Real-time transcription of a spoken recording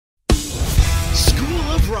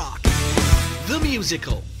Rock, the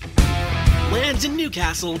musical, lands in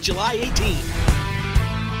Newcastle July 18.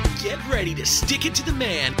 Get ready to stick it to the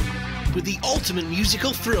man with the ultimate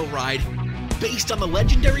musical thrill ride based on the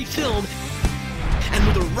legendary film and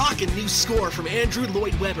with a rockin' new score from Andrew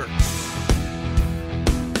Lloyd Webber.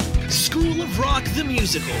 School of Rock, the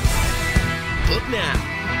musical. Book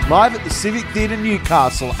now. Live at the Civic Theatre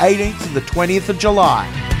Newcastle, 18th and the 20th of July.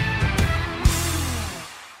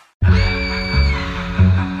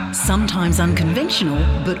 Sometimes unconventional,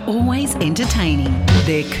 but always entertaining.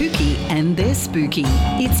 They're kooky and they're spooky.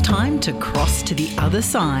 It's time to cross to the other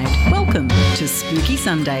side. Welcome to Spooky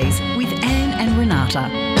Sundays with Anne and Renata.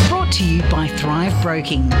 Brought to you by Thrive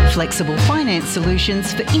Broking. Flexible finance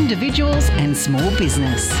solutions for individuals and small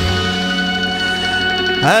business.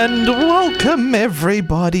 And welcome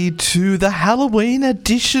everybody to the Halloween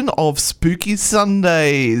edition of Spooky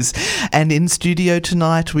Sundays. And in studio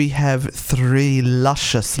tonight we have three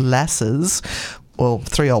luscious lasses. Well,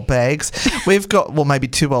 three old bags. We've got, well, maybe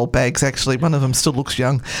two old bags actually. One of them still looks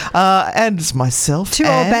young. And it's myself. Two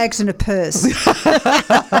old bags and a purse.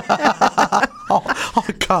 I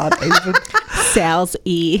can't even. Sal's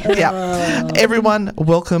ear. Yeah. Everyone,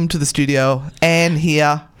 welcome to the studio. Anne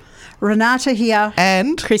here. Renata here.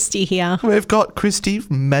 And Kristy here. We've got Kristy,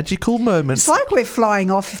 magical moments. It's like we're flying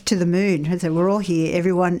off to the moon. So we're all here.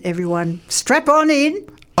 Everyone, strap on in.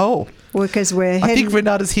 Oh. Because we're heading, I think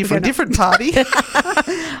Renata's here for a different party.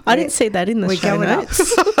 I didn't see that in the show notes.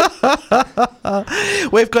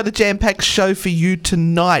 We've got a jam-packed show for you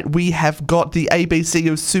tonight. We have got the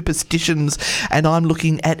ABC of superstitions, and I'm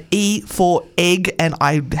looking at E for egg, and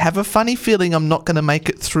I have a funny feeling I'm not going to make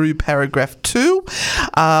it through paragraph 2.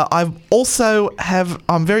 I'm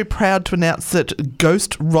very proud to announce that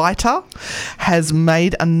Ghost Writer has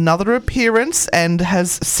made another appearance and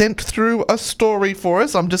has sent through a story for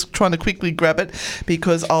us. I'm just trying to quickly grab it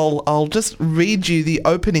because I'll just read you the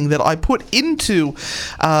opening that I put into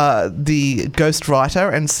the Ghost Writer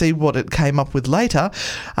and see what it came up with later.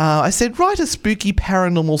 I said, write a spooky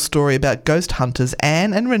paranormal story about ghost hunters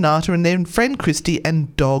Anne and Renata and their friend Kristy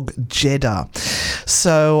and dog Jeddah.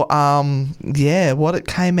 So, what it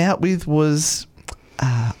came out with was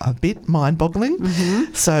a bit mind-boggling.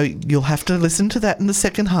 Mm-hmm. So you'll have to listen to that in the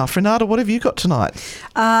second half. Renata, what have you got tonight?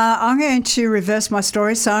 I'm going to reverse my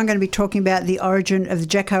story. So I'm going to be talking about the origin of the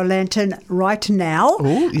jack-o'-lantern right now.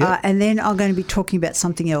 Ooh, yeah. And then I'm going to be talking about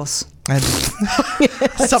something else. And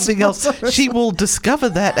something else. She will discover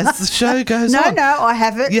that as the show goes on. No, I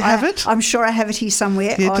have it. You have it? I'm sure I have it here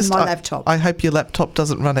somewhere on my laptop. I hope your laptop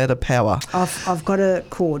doesn't run out of power. I've got a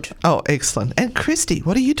cord. Oh, excellent. And Kristy,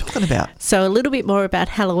 what are you talking about? So a little bit more about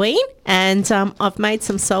Halloween, and I've made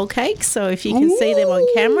some soul cakes. So if you can see them on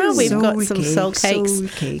camera, we've got some soul cakes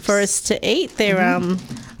for us to eat. They're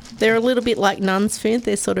a little bit like nun's food.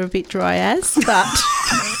 They're sort of a bit dry but...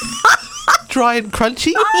 Dry and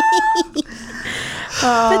crunchy?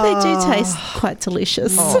 But they do taste quite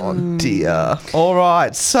delicious. Oh, dear. All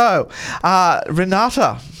right. So,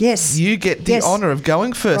 Renata. Yes. You get the honour of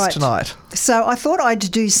going first tonight. So I thought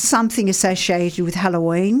I'd do something associated with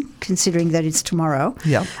Halloween, considering that it's tomorrow.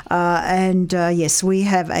 Yeah. Yes, we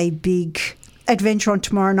have a big adventure on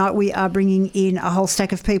tomorrow night. We are bringing in a whole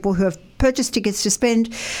stack of people who have purchased tickets to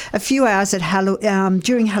spend a few hours at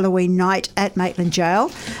during Halloween night at Maitland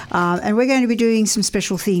Jail. And we're going to be doing some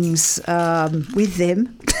special things with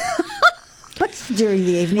them during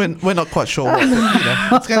the evening. We're not quite sure what,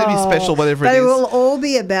 it's going to be special, whatever it is. They will all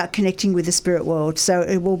be about connecting with the spirit world. So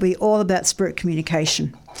it will be all about spirit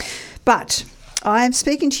communication. But I am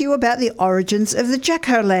speaking to you about the origins of the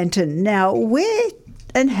jack-o'-lantern. Now, where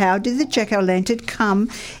and how did the jack-o'-lantern come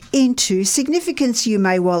into significance, you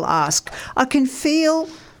may well ask? I can feel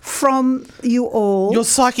from you all... Your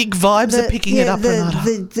psychic vibes are picking it up, Renata.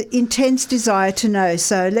 The intense desire to know.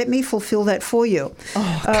 So let me fulfil that for you.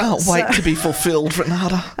 Oh, I can't wait to be fulfilled,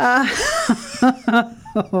 Renata.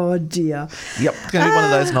 Oh, dear. Yep, it's going to be one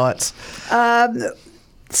of those nights.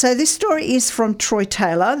 So this story is from Troy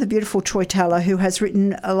Taylor, the beautiful Troy Taylor, who has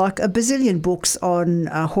written like a bazillion books on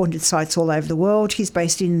haunted sites all over the world. He's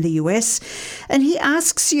based in the US. And he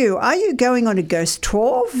asks you, are you going on a ghost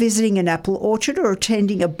tour, visiting an apple orchard or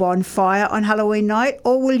attending a bonfire on Halloween night?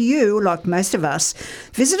 Or will you, like most of us,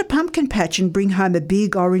 visit a pumpkin patch and bring home a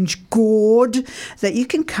big orange gourd that you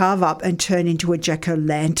can carve up and turn into a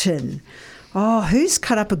jack-o'-lantern? Oh, who's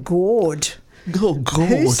cut up a gourd? Oh, gourd.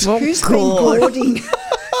 Who's been gourding?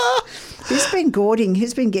 Who's been gourding?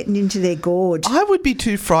 Who's been getting into their gourd? I would be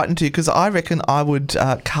too frightened to, because I reckon I would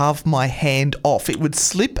carve my hand off. It would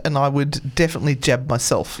slip and I would definitely jab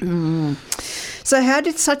myself. So how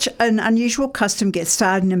did such an unusual custom get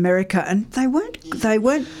started in America? And they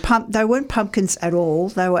weren't pumpkins at all.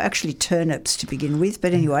 They were actually turnips to begin with.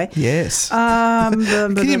 But anyway. Yes. Can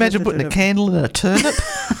you imagine putting a candle in a turnip?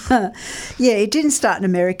 Yeah, it didn't start in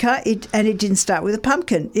America, and it didn't start with a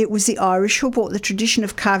pumpkin. It was the Irish who brought the tradition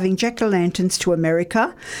of carving jack-o'-lanterns to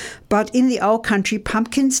America. But in the old country,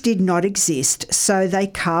 pumpkins did not exist, so they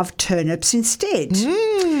carved turnips instead.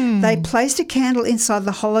 They placed a candle inside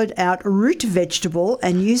the hollowed-out root vegetable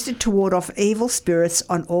and used it to ward off evil spirits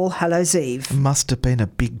on All Hallows Eve. Must have been a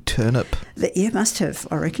big turnip. Yeah, must have,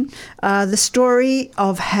 I reckon. The story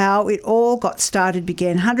of how it all got started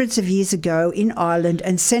began hundreds of years ago in Ireland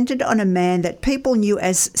and centred on a man that people knew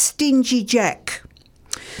as Stingy Jack.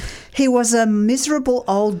 He was a miserable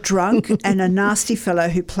old drunk and a nasty fellow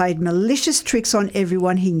who played malicious tricks on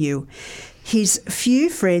everyone he knew. His few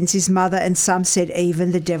friends, his mother, and some said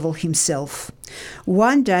even the devil himself.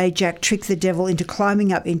 One day, Jack tricked the devil into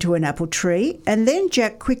climbing up into an apple tree, and then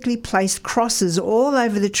Jack quickly placed crosses all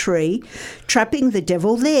over the tree, trapping the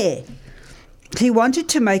devil there. He wanted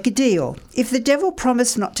to make a deal. If the devil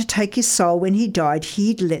promised not to take his soul when he died,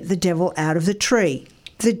 he'd let the devil out of the tree.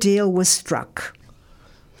 The deal was struck.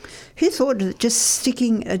 Who thought that just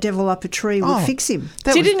sticking a devil up a tree would fix him?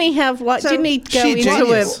 Didn't he go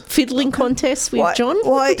into a fiddling contest with John?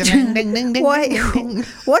 What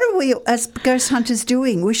are we as ghost hunters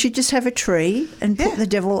doing? We should just have a tree and put the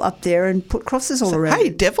devil up there and put crosses all around. Hey,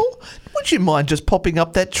 devil, would you mind just popping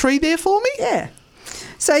up that tree there for me? Yeah.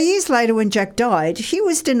 So years later, when Jack died, he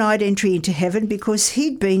was denied entry into heaven because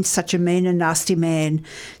he'd been such a mean and nasty man.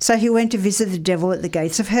 So he went to visit the devil at the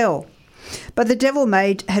gates of hell. But the devil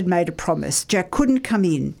had made a promise. Jack couldn't come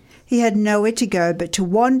in. He had nowhere to go but to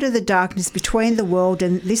wander the darkness between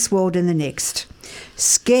this world and the next.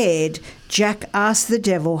 Scared, Jack asked the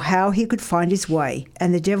devil how he could find his way,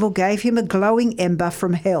 and the devil gave him a glowing ember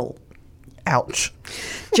from hell. Ouch.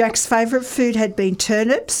 Jack's favourite food had been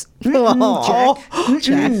turnips. Jack.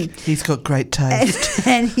 He's got great taste.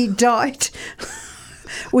 And he died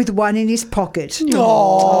with one in his pocket.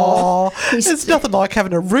 There's nothing like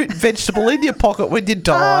having a root vegetable in your pocket when you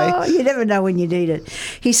die. Oh, you never know when you need it.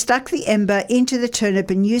 He stuck the ember into the turnip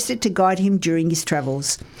and used it to guide him during his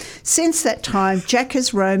travels. Since that time, Jack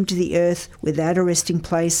has roamed the earth without a resting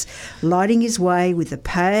place, lighting his way with the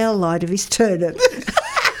pale light of his turnip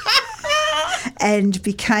and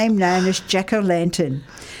became known as Jack-o'-lantern.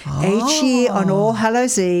 Each year on All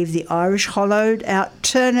Hallows Eve, the Irish hollowed out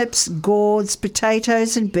turnips, gourds,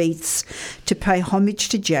 potatoes and beets to pay homage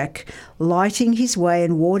to Jack, lighting his way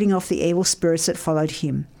and warding off the evil spirits that followed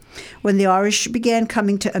him. When the Irish began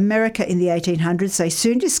coming to America in the 1800s, they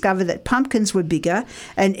soon discovered that pumpkins were bigger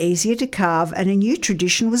and easier to carve, and a new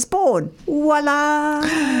tradition was born. Voila!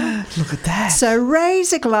 Look at that. So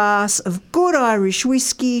raise a glass of good Irish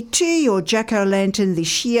whiskey to your jack-o'-lantern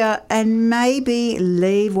this year and maybe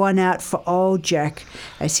leave one out for old Jack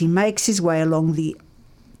as he makes his way along the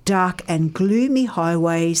dark and gloomy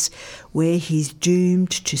highways where he's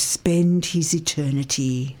doomed to spend his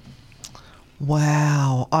eternity.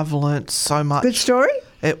 Wow, I've learnt so much. Good story?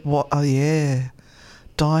 Yeah.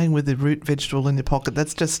 Dying with the root vegetable in your pocket.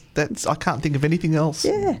 That's I can't think of anything else.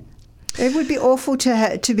 Yeah. It would be awful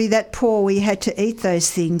to be that poor where you had to eat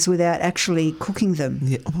those things without actually cooking them.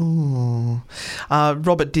 Yeah. Ooh.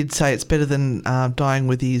 Robert did say it's better than dying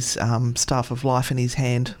with his staff of life in his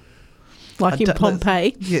hand. Like in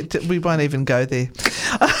Pompeii. Yeah, we won't even go there.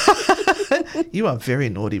 You are very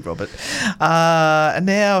naughty, Robert.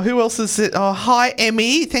 Now, who else is it? Oh, hi,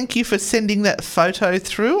 Emmy. Thank you for sending that photo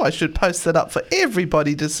through. I should post that up for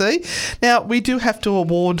everybody to see. Now, we do have to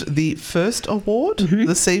award the first award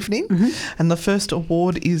this evening, and the first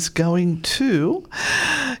award is going to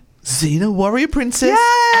Xena Warrior Princess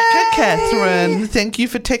Akka Catherine. Thank you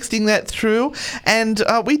for texting that through. And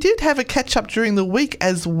we did have a catch-up during the week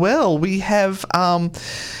as well. We have...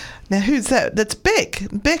 Now, who's that? That's Beck.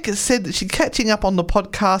 Beck has said that she's catching up on the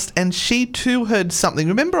podcast and she too heard something.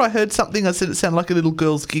 Remember I heard something? I said it sounded like a little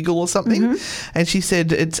girl's giggle or something. And she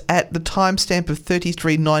said it's at the timestamp of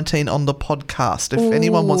 33:19 on the podcast, if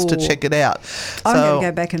anyone wants to check it out. I'm going to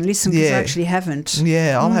go back and listen because I actually haven't.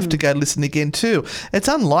 Yeah, I'll have to go listen again too. It's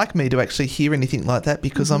unlike me to actually hear anything like that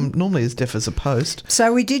because I'm normally as deaf as a post.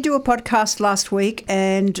 So we did do a podcast last week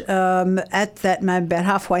and at that moment, about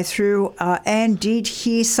halfway through, Anne did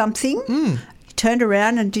hear something. Turned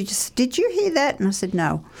around and did you hear that? And I said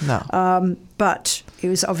no. But it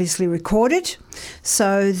was obviously recorded.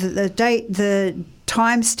 So the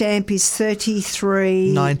timestamp is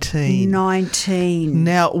 33:19.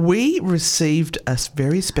 Now, we received a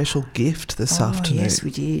very special gift this afternoon. Yes, we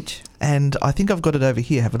did. And I think I've got it over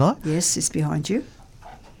here, haven't I? Yes, it's behind you.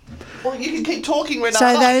 Well, you can keep talking,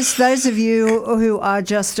 Renata. So those of you who are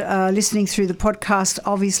just listening through the podcast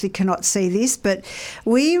obviously cannot see this, but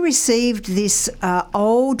we received this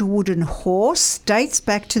old wooden horse, dates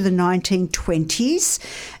back to the 1920s,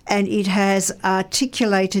 and it has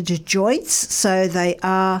articulated joints, so they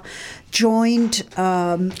are joined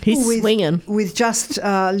with just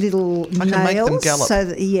little I nails. can make them gallop.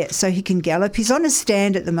 So he can gallop. He's on a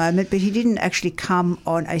stand at the moment, but he didn't actually come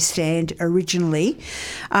on a stand originally.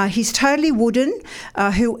 He's totally wooden.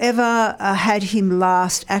 Whoever had him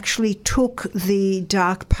last actually took the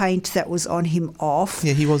dark paint that was on him off.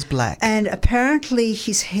 Yeah, he was black. And apparently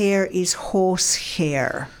his hair is horse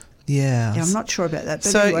hair. Yeah. I'm not sure about that.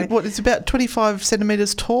 But so anyway. it's about 25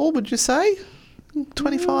 centimetres tall, would you say?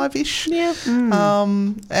 25-ish. Yeah.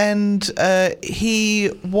 And he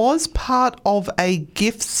was part of a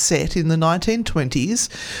gift set in the 1920s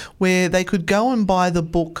where they could go and buy the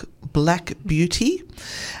book Black Beauty,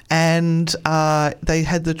 and they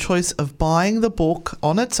had the choice of buying the book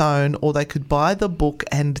on its own, or they could buy the book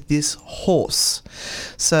and this horse.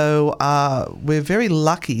 So we're very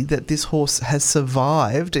lucky that this horse has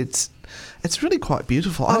survived. It's really quite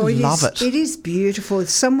beautiful. I love it. It is beautiful.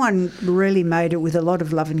 Someone really made it with a lot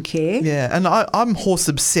of love and care. Yeah, and I'm horse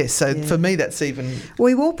obsessed, so for me that's even...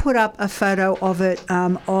 We will put up a photo of it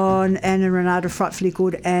on Anne and Renata Frightfully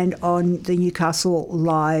Good and on the Newcastle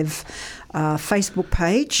Live Facebook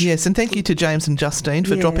page. Yes, and thank you to James and Justine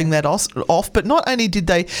for dropping that off. But not only did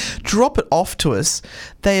they drop it off to us,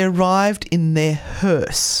 they arrived in their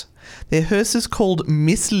hearse. Their hearse is called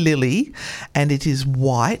Miss Lily, and it is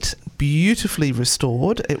white, beautifully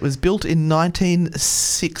restored. It was built in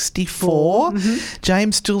 1964.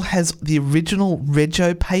 James still has the original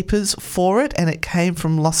rego papers for it, and it came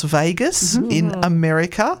from Las Vegas in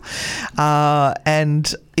America.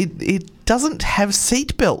 And it doesn't have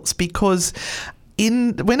seat belts because...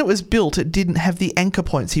 when it was built, it didn't have the anchor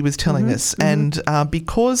points, he was telling us. And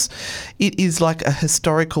because it is like a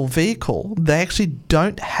historical vehicle, they actually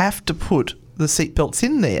don't have to put the seatbelts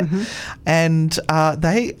in there. And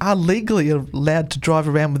they are legally allowed to drive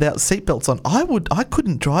around without seatbelts on. I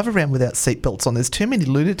couldn't drive around without seatbelts on. There's too many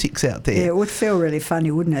lunatics out there. Yeah, it would feel really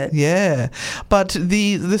funny, wouldn't it? Yeah. But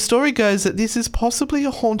the story goes that this is possibly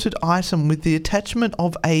a haunted item with the attachment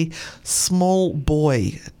of a small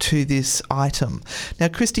boy to this item. Now,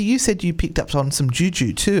 Kristy, you said you picked up on some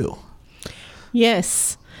juju too.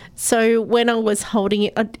 Yes. So when I was holding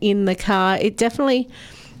it in the car, it definitely...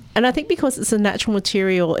 And I think because it's a natural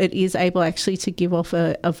material, it is able actually to give off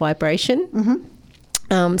a vibration.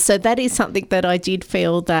 So that is something that I did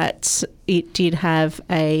feel that it did have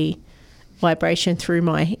a vibration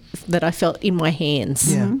that I felt in my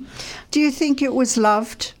hands. Yeah. Do you think it was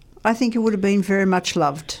loved? I think it would have been very much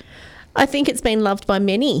loved. I think it's been loved by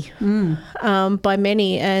many, And I've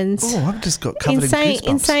just got covered in goosebumps.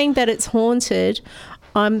 In saying that it's haunted,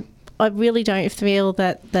 I really don't feel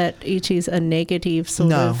that it is a negative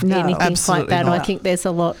sort of anything like that. Not. I think there's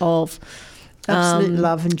a lot of absolute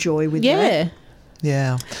love and joy with that.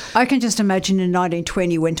 Yeah. I can just imagine in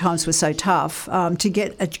 1920 when times were so tough, to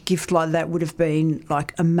get a gift like that would have been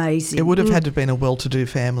like amazing. It would have had to have been a well-to-do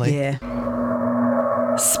family. Yeah.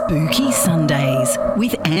 Spooky Sundays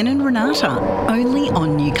with Anne and Renata, only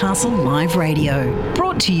on Newcastle Live Radio.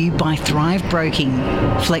 Brought to you by Thrive Broking,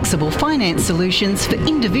 flexible finance solutions for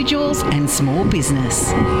individuals and small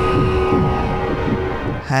business.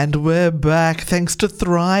 And we're back thanks to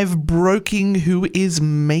Thrive Broking, who is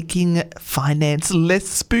making finance less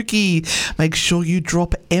spooky. Make sure you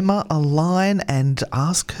drop Emma a line and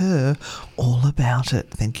ask her all about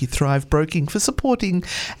it. Thank you, Thrive Broking, for supporting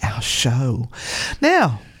our show.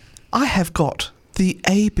 Now, I have got the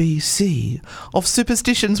ABC of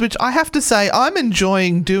superstitions, which I have to say I'm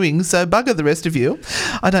enjoying doing, so bugger the rest of you.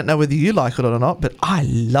 I don't know whether you like it or not, but I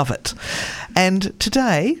love it. And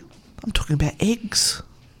today, I'm talking about eggs.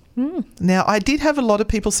 Now, I did have a lot of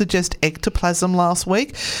people suggest ectoplasm last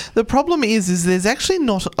week. The problem is there's actually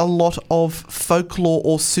not a lot of folklore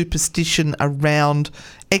or superstition around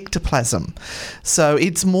ectoplasm. So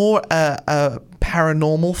it's more a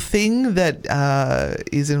paranormal thing that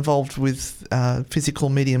is involved with physical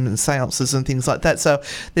medium and seances and things like that. So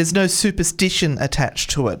there's no superstition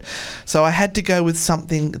attached to it. So I had to go with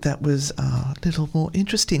something that was a little more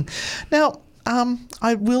interesting. Now,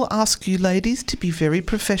 I will ask you ladies to be very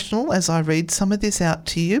professional as I read some of this out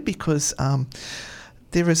to you because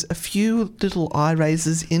there is a few little eye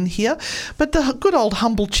raisers in here. But the good old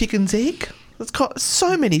humble chicken's egg, It's got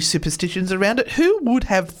so many superstitions around it. Who would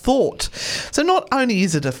have thought? So not only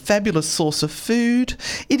is it a fabulous source of food,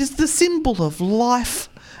 it is the symbol of life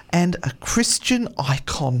and a Christian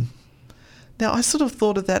icon. Now, I sort of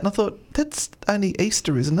thought of that and I thought, that's only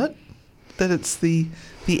Easter, isn't it? That it's the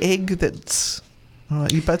egg that's... All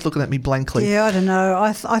right, you're both looking at me blankly. Yeah, I don't know.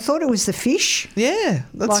 I thought it was the fish. Yeah,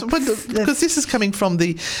 that's because this is coming from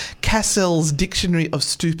the Cassell's Dictionary of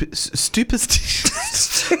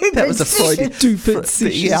Superstitions. That was a Freudian.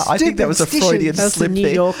 Yeah, I think that was a Freudian slip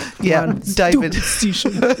there. York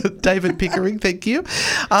David Pickering, thank you.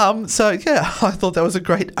 So yeah, I thought that was a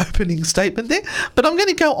great opening statement there. But I'm going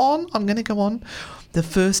to go on. The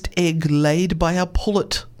first egg laid by a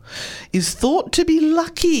pullet is thought to be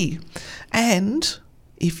lucky, and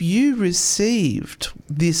if you received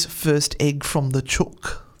this first egg from the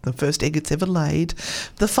chook, the first egg it's ever laid,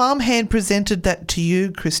 the farmhand presented that to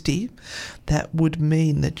you, Kristy, that would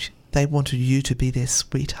mean that they wanted you to be their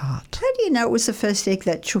sweetheart. How do you know it was the first egg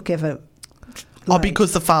that chook ever laid? Oh,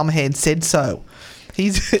 because the farmhand said so. I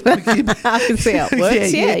can see how it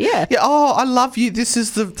works. Yeah. Oh, I love you. This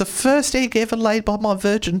is the first egg ever laid by my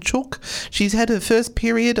virgin chook. She's had her first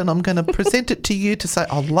period, and I'm going to present it to you to say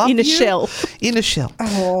I love you. In a shell.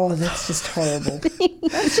 Oh, that's just horrible.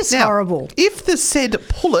 That's just horrible. If the said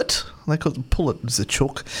pullet, they call it pullet as a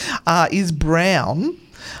chook, is brown,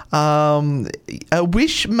 a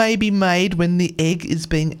wish may be made when the egg is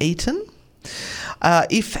being eaten.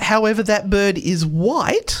 If, however, that bird is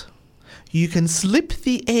white, you can slip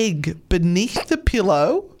the egg beneath the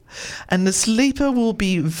pillow and the sleeper will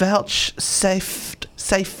be vouchsafed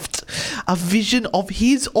a vision of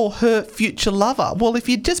his or her future lover. Well, if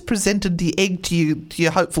you just presented the egg to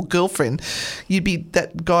your hopeful girlfriend,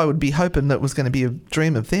 that guy would be hoping that it was going to be a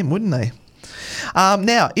dream of them, wouldn't they?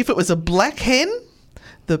 Now, if it was a black hen,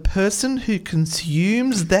 the person who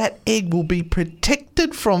consumes that egg will be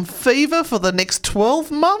protected from fever for the next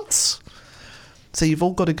 12 months. So you've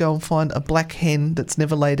all got to go and find a black hen that's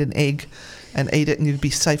never laid an egg and eat it, and you'd be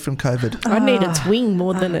safe from COVID. I need its wing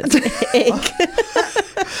more than its egg.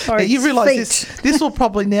 Now, you realise this will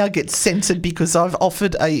probably now get censored because I've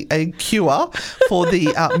offered a cure for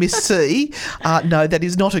the Miss C. No, that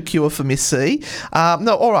is not a cure for Miss C.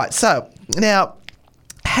 No, all right. So now,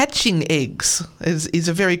 hatching eggs is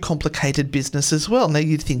a very complicated business as well. Now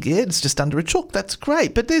you'd think, yeah, it's just under a chook. That's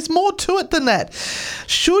great. But there's more to it than that.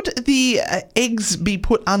 Should the eggs be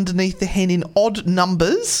put underneath the hen in odd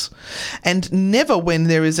numbers and never when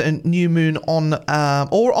there is a new moon on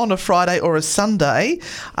or on a Friday or a Sunday,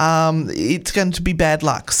 it's going to be bad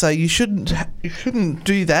luck. So you shouldn't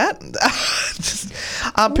do that.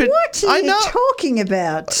 What are you talking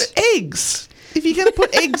about? Eggs. If you're going to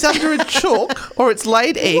put eggs under a chook or it's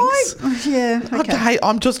laid eggs. Why? Yeah, okay. Hey,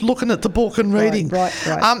 I'm just looking at the book and reading. Right.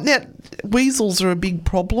 Now, weasels are a big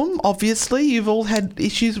problem, obviously. You've all had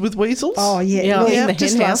issues with weasels. Oh, yeah. In the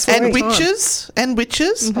hen house. And witches.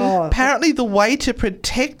 Mm-hmm. Oh. Apparently the way to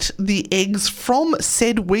protect the eggs from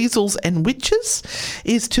said weasels and witches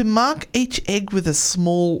is to mark each egg with a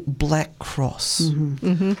small black cross. Mm-hmm.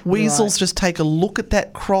 Mm-hmm. Weasels just take a look at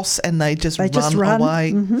that cross and they just run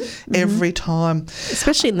away every time.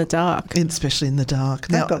 Especially in the dark.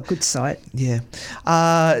 They've got good sight. Yeah.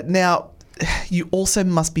 Now, you also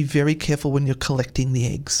must be very careful when you're collecting the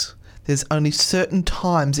eggs. There's only certain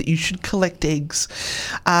times that you should collect eggs,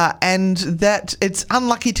 and that it's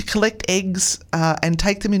unlucky to collect eggs and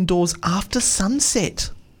take them indoors after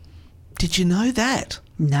sunset. Did you know that?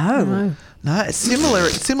 No.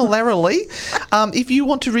 Similarly, if you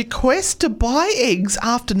want to request to buy eggs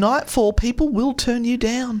after nightfall, people will turn you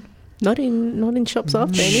down. Not in shops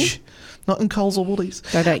I've been in. Not in Coles or Woolies.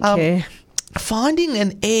 They don't care. Finding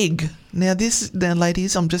an egg. Now,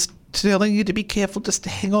 ladies, I'm just telling you to be careful. Just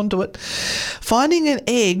hang on to it. Finding an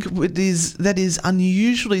egg that is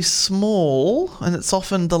unusually small, and it's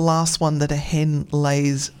often the last one that a hen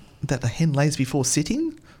lays before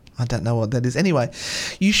sitting. I don't know what that is. Anyway,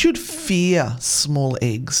 you should fear small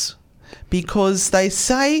eggs because they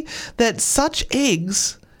say that such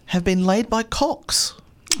eggs have been laid by cocks.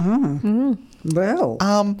 Oh. Well.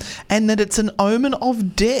 And that it's an omen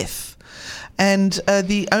of death. And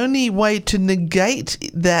the only way to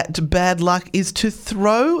negate that bad luck is to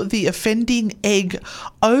throw the offending egg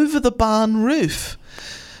over the barn roof.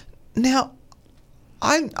 Now,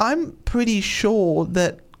 I'm pretty sure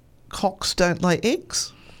that cocks don't lay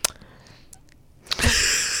eggs.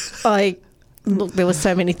 Look, there were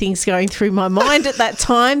so many things going through my mind at that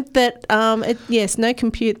time that, yes, no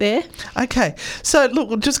compute there. Okay. So,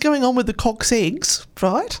 look, just going on with the cock's eggs,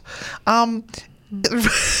 right?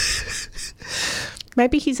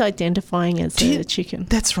 Maybe he's identifying as a chicken.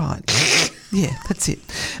 That's right. Yeah, that's it.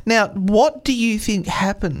 Now, what do you think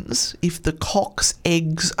happens if the cock's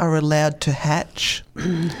eggs are allowed to hatch?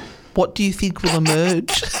 What do you think will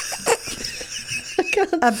emerge?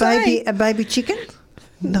 A baby chicken?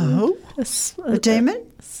 No. A demon?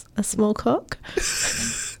 A small cock?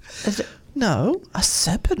 No, a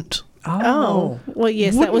serpent. Oh. Well,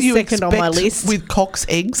 yes, Wouldn't that was you second on my expect list. with cock's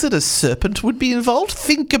eggs that a serpent would be involved?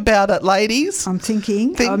 Think about it, ladies. I'm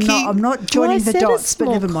thinking. I'm not joining the dots, but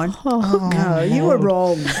never mind. No, you were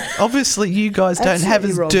wrong. Obviously, you guys don't have as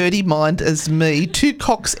Absolutely wrong. dirty mind as me. 2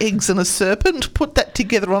 cock's eggs and a serpent. Put that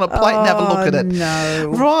together on a plate and have a look at it.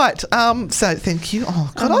 No. Right. So thank you.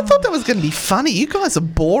 Oh God, I thought that was going to be funny. You guys are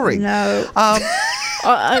boring. No.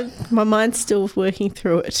 My mind's still working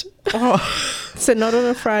through it. So not on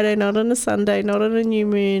a Friday, not on a Sunday, not on a new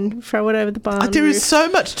moon. Throw it over the barn There roof. is so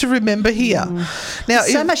much to remember here. Now,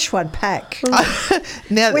 So much to unpack.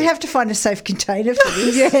 now We have to find a safe container for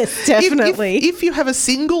this. Yes, definitely. If you have a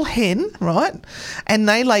single hen, right, and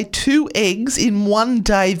they lay 2 eggs in one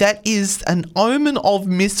day, that is an omen of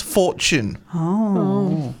misfortune.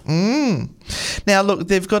 Oh. Now, look,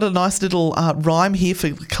 they've got a nice little rhyme here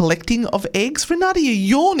for collecting of eggs. Renata, you're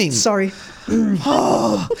yawning. Sorry.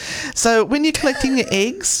 So when you're collecting your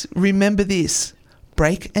eggs, remember this.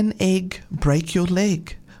 Break an egg, break your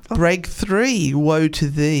leg. Break 3, woe to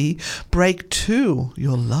thee. Break 2,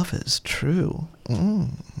 your lover's true.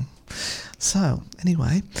 So,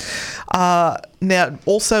 anyway. Now,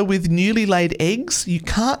 also with newly laid eggs, you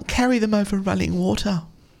can't carry them over running water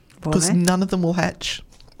because Why? none of them will hatch.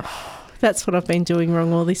 That's what I've been doing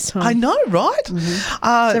wrong all this time. I know, right?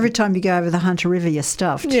 So every time you go over the Hunter River, you're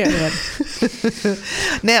stuffed. Yeah.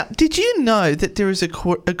 Now, did you know that there is a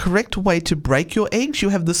correct way to break your eggs? You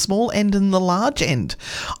have the small end and the large end.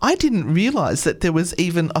 I didn't realise that there was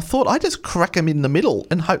even... I thought I just crack them in the middle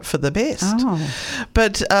and hope for the best. Oh.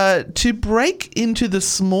 But to break into the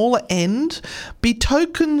smaller end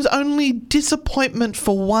betokens only disappointment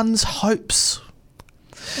for one's hopes.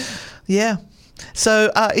 Yeah.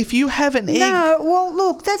 So if you have an egg... No, well,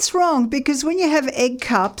 look, that's wrong because when you have egg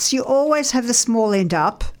cups, you always have the small end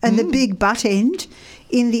up and the big butt end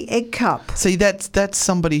in the egg cup. See, that's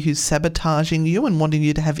somebody who's sabotaging you and wanting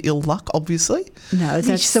you to have ill luck, obviously. No,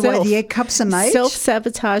 that's the way the egg cups are made.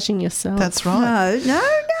 Self-sabotaging yourself. That's right.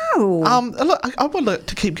 No. Look, I would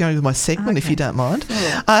to keep going with my segment if you don't mind.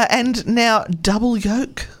 And now, double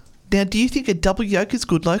yolk. Now, do you think a double yolk is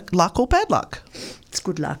good luck or bad luck? It's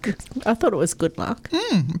good luck. I thought it was good luck.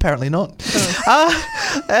 Apparently not.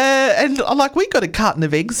 And we got a carton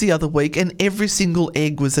of eggs the other week and every single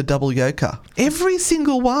egg was a double yolker. Every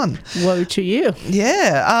single one. Woe to you.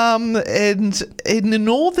 Yeah. And in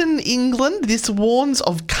northern England, this warns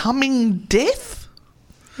of coming death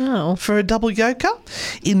for a double yolker.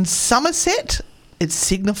 In Somerset, it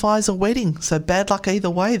signifies a wedding, so bad luck either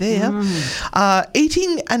way there.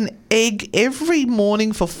 Eating an egg every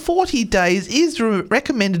morning for 40 days is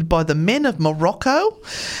recommended by the men of Morocco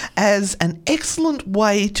as an excellent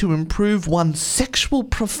way to improve one's sexual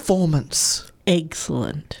performance.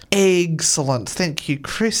 Excellent. Thank you,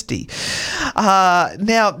 Kristy.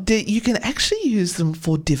 Now, you can actually use them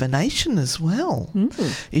for divination as well.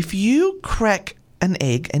 If you crack an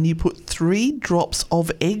egg and you put 3 drops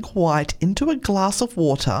of egg white into a glass of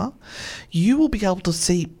water, you will be able to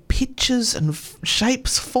see pictures and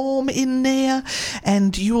shapes form in there,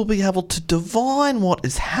 and you will be able to divine what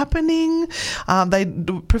is happening. They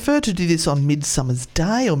prefer to do this on Midsummer's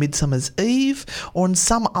Day or Midsummer's Eve or on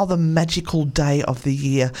some other magical day of the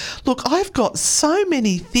year. Look, I've got so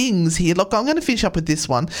many things here. Look, I'm going to finish up with this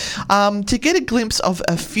one. To get a glimpse of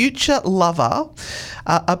a future lover,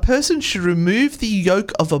 a person should remove the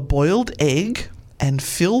yolk of a boiled egg and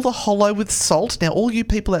fill the hollow with salt. Now, all you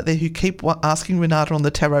people out there who keep asking Renata on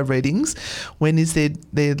the tarot readings, when is their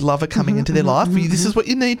lover coming into their life, this is what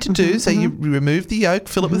you need to do. So you remove the yolk,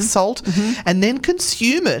 fill it with salt, and then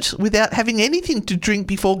consume it without having anything to drink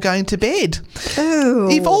before going to bed.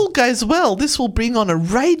 Ooh. If all goes well, this will bring on a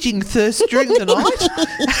raging thirst during the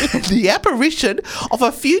night. The apparition of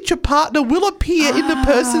a future partner will appear in the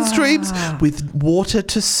person's dreams with water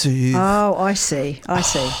to soothe. Oh, I see.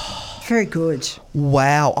 Very good.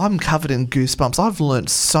 Wow, I'm covered in goosebumps. I've learnt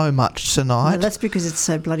so much tonight. No, that's because it's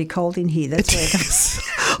so bloody cold in here. That's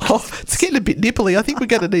why. It's getting a bit nipply. I think we're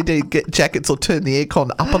going to need to get jackets or turn the aircon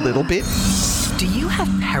up a little bit. Do you have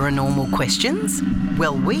paranormal questions?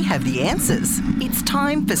 Well, we have the answers. It's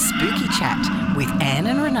time for Spooky Chat with Anne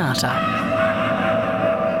and Renata.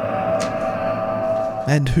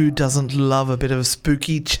 And who doesn't love a bit of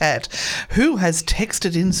spooky chat? Who has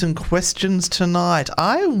texted in some questions tonight?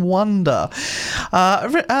 I wonder.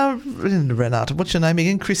 Renata, what's your name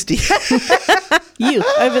again? Kristy. You,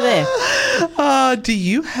 over there. Do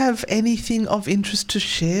you have anything of interest to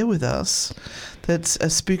share with us that's a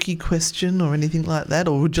spooky question or anything like that?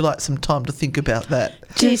 Or would you like some time to think about that?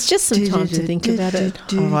 Geez, just some time to think about it.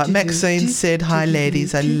 All right, Maxine said, "Hi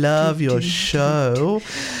ladies, I love your show."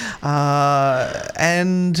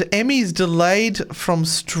 And Emmy's delayed from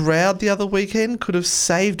Stroud the other weekend could have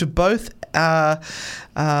saved you both and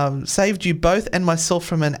myself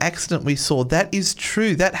from an accident we saw. That is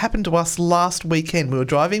true. That happened to us last weekend. We were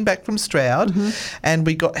driving back from Stroud and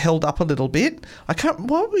we got held up a little bit.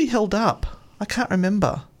 Why were we held up? I can't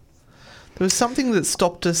remember. There was something that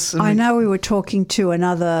stopped us. I know we were talking to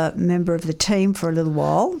another member of the team for a little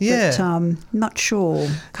while. Yeah. But not sure.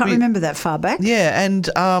 Can't remember that far back. Yeah, and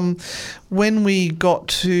when we got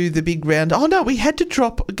to the big round, we had to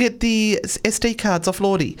get the SD cards off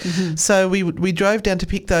Lordy. So we drove down to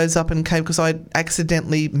pick those up and came because I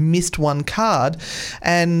accidentally missed one card,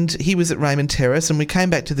 and he was at Raymond Terrace, and we came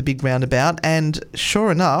back to the big roundabout, and sure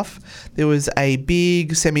enough, there was a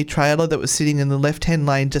big semi-trailer that was sitting in the left-hand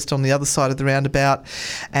lane just on the other side of the roundabout,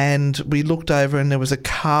 and we looked over and there was a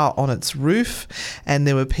car on its roof, and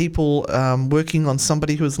there were people working on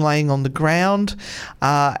somebody who was laying on the ground,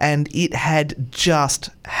 and it had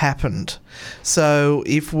just happened. So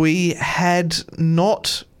if I had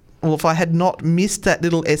not missed that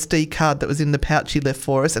little SD card that was in the pouch he left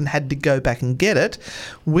for us and had to go back and get it,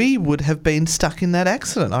 we would have been stuck in that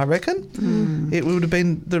accident, I reckon. It would have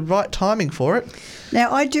been the right timing for it.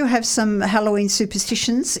 Now, I do have some Halloween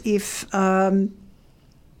superstitions if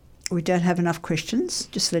we don't have enough questions,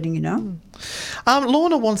 just letting you know.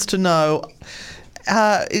 Lorna wants to know,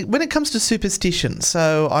 when it comes to superstition,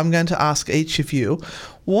 so I'm going to ask each of you,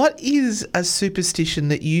 what is a superstition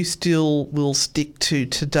that you still will stick to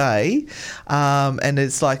today? And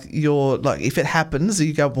it's like if it happens,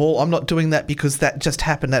 you go, well, I'm not doing that because that just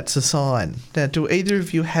happened. That's a sign. Now, do either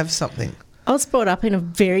of you have something? I was brought up in a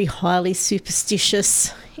very highly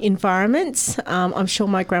superstitious environment. I'm sure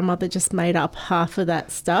my grandmother just made up half of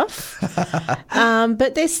that stuff.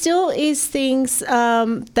 But there still is things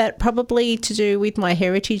that probably to do with my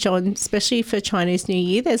heritage on, especially for Chinese New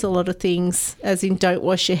Year. There's a lot of things, as in don't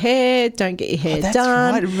wash your hair, don't get your hair that's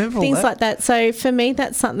done, right. I remember all things that. like that. So for me,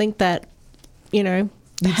 that's something that,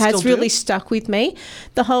 has really stuck with me.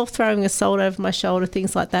 The whole throwing a salt over my shoulder,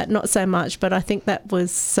 things like that, not so much, but I think that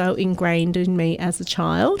was so ingrained in me as a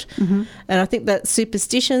child. And I think that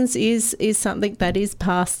superstitions is something that is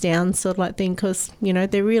passed down sort of like thing because,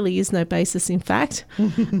 there really is no basis in fact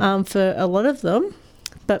for a lot of them.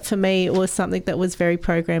 But for me, it was something that was very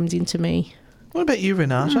programmed into me. What about you,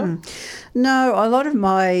 Renata? No, a lot of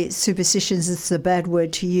my superstitions, it's a bad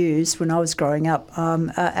word to use when I was growing up,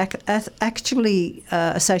 are actually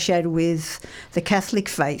associated with the Catholic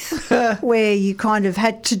faith, where you kind of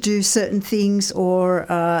had to do certain things or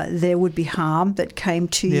there would be harm that came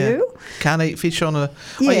to you. Can't eat fish on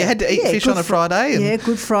you had to eat fish on a Friday. And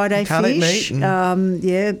Good Friday can't fish. Eat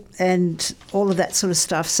meat and all of that sort of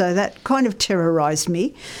stuff. So that kind of terrorised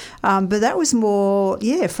me. But that was more,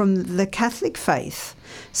 from the Catholic faith.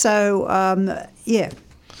 So,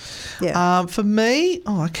 for me,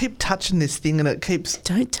 I keep touching this thing and it keeps...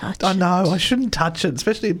 Don't touch it. I know, I shouldn't touch it,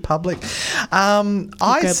 especially in public.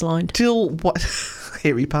 I go blind. Still...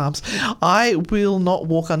 hairy palms. I will not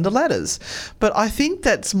walk under ladders. But I think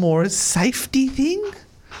that's more a safety thing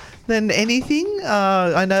than anything.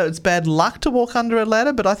 I know it's bad luck to walk under a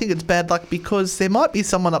ladder, but I think it's bad luck because there might be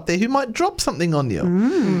someone up there who might drop something on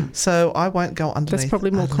you. So I won't go underneath. That's probably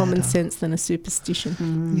more common sense than a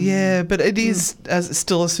superstition. Yeah, but it is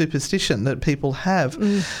still a superstition that people have.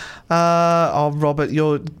 Robert,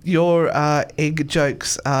 your egg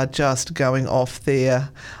jokes are just going off there.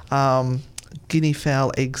 Guinea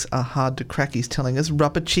fowl eggs are hard to crack, he's telling us.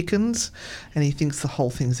 Rubber chickens, and he thinks the whole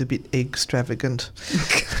thing's a bit extravagant.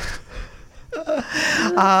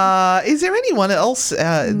 Is there anyone else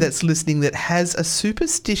that's listening that has a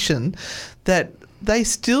superstition that they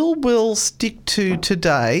still will stick to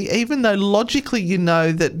today, even though logically you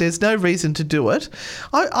know that there's no reason to do it?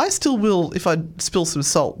 I still will, if I spill some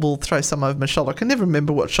salt, will throw some over my shoulder. I can never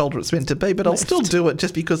remember what shoulder it's meant to be, but I'll still do it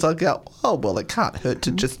just because I go, it can't hurt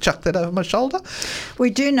to just chuck that over my shoulder.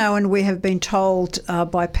 We do know, and we have been told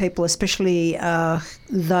by people, especially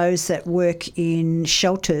those that work in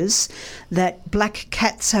shelters, that black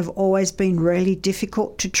cats have always been really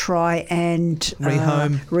difficult to try and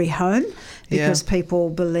rehome because people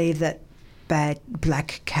believe that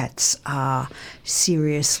black cats are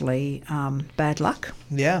seriously bad luck.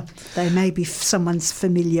 Yeah. They may be someone's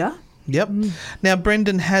familiar. Yep. Now,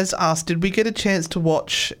 Brendan has asked, did we get a chance to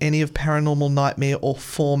watch any of Paranormal Nightmare or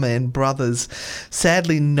Four Man Brothers?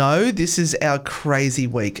 Sadly, no. This is our crazy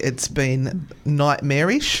week. It's been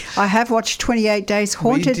nightmarish. I have watched 28 Days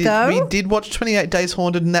Haunted, though. We did watch 28 Days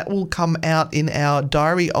Haunted, and that will come out in our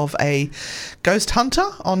Diary of a Ghost Hunter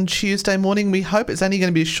on Tuesday morning. We hope it's only going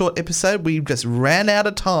to be a short episode. We just ran out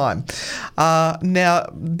of time. Now,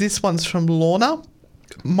 this one's from Lorna.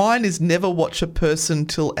 Mine is never watch a person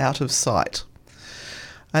till out of sight.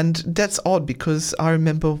 And that's odd because I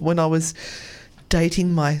remember when I was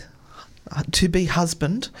dating my to-be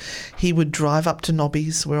husband, he would drive up to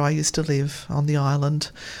Nobby's where I used to live on the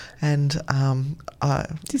island, and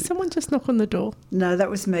did someone just knock on the door? No, that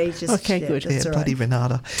was me. Okay, good. That's all bloody right.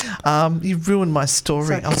 Renata. You've ruined my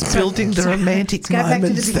story. I was building the romantic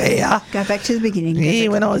moments there. Go back to the beginning. Yeah,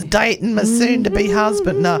 when I was dating my soon-to-be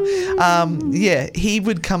husband. No, he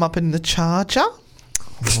would come up in the Charger.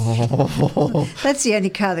 That's the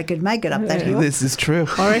only car that could make it up that hill. This is true.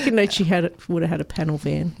 I reckon that she would have had a panel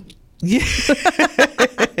van. Yeah.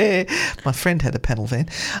 My friend had a panel van.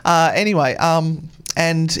 Anyway,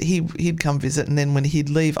 and he'd come visit, and then when he'd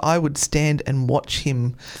leave, I would stand and watch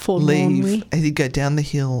him leave. And he'd go down the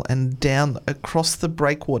hill and down across the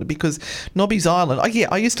breakwater, because Nobby's Island.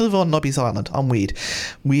 I used to live on Nobby's Island. I'm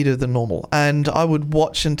weirder than normal. And I would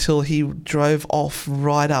watch until he drove off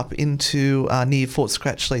right up into near Fort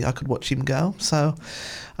Scratchley. I could watch him go. So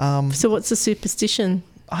what's the superstition?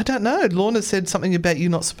 I don't know. Lorna said something about you're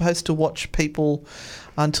not supposed to watch people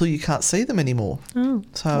until you can't see them anymore. Oh.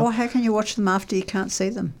 So, well, how can you watch them after you can't see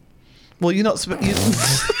them? well, you're not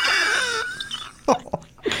supposed. Oh,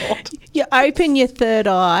 God. You open your third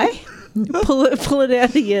eye, pull it out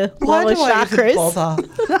of your lower chakras.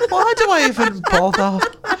 Why do I even bother?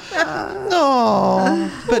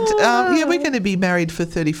 Oh, but we're going to be married for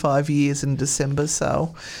 35 years in December,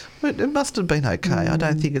 so it must have been okay. I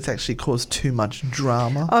don't think it's actually caused too much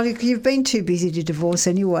drama. Oh, you've been too busy to divorce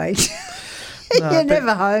anyway. You're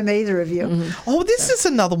never home, either of you. Mm-hmm. Oh, this is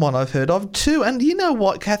another one I've heard of too. And you know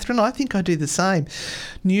what, Catherine? I think I do the same.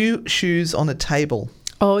 New shoes on a table.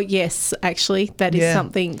 Oh, yes, actually. That is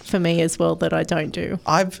something for me as well that I don't do.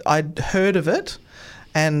 I'd heard of it,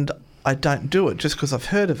 and I don't do it just because I've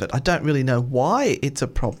heard of it. I don't really know why it's a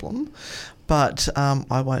problem, but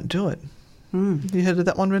I won't do it. You heard of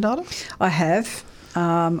that one, Renata? I have.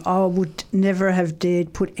 I would never have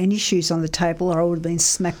dared put any shoes on the table, or I would have been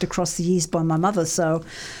smacked across the ears by my mother. So,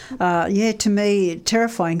 to me,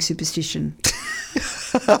 terrifying superstition.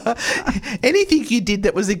 Anything you did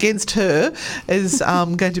that was against her is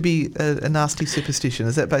going to be a nasty superstition.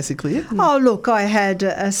 Is that basically it? Oh, look, I had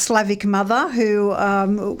a Slavic mother who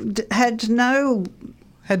had no...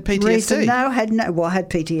 Had PTSD? Reason, had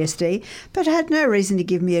PTSD, but had no reason to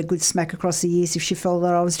give me a good smack across the ears if she felt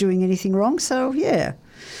that I was doing anything wrong. So, yeah.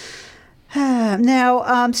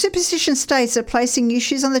 Now, superstition states that placing new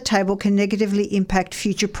shoes on the table can negatively impact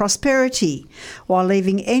future prosperity, while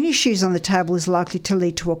leaving any shoes on the table is likely to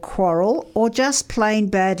lead to a quarrel or just plain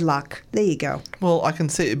bad luck. There you go. Well, I can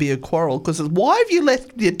see it'd be a quarrel because why have you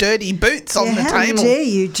left your dirty boots on the table? How dare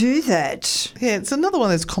you do that? Yeah, it's another one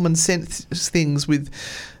of those common sense things with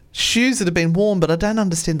shoes that have been worn, but I don't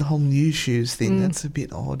understand the whole new shoes thing. That's a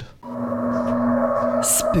bit odd.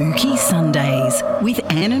 Spooky Sundays with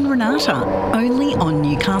Anne and Renata, only on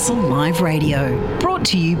Newcastle Live Radio. Brought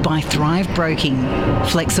to you by Thrive Broking,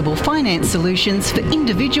 flexible finance solutions for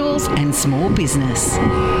individuals and small business.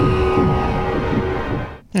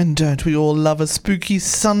 And don't we all love a spooky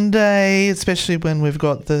Sunday, especially when we've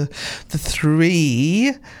got the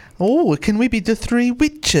three... Oh, can we be the three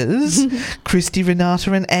witches? Kristy,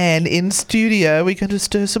 Renata and Anne in studio. We're going to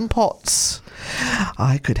stir some pots.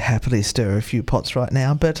 I could happily stir a few pots right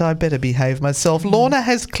now, but I better behave myself. Lorna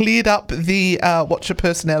has cleared up the watch a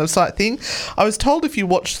person out of sight thing. I was told if you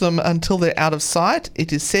watch them until they're out of sight,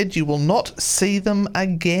 it is said you will not see them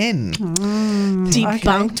again.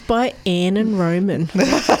 Debunked by Anne and Roman.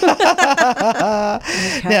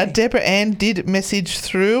 Now, Deborah Ann did message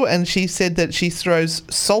through, and she said that she throws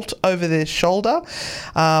salt over their shoulder.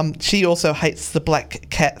 She also hates the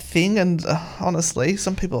black cat thing, and honestly,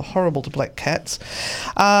 some people are horrible to black cats.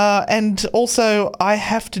 And also, I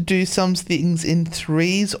have to do some things in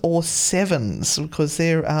 3s or 7s because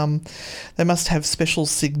they must have special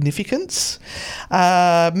significance.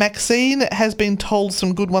 Maxine has been told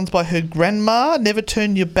some good ones by her grandma. Never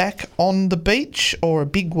turn your back on the beach or a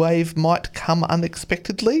big wave might come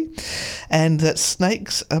unexpectedly. And that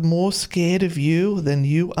snakes are more scared of you than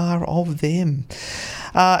you are of them.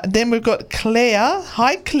 Then we've got Claire.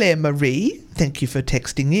 Hi, Claire Marie. Thank you for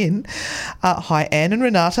texting in. Hi, Anne and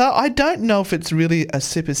Renata. I don't know if it's really a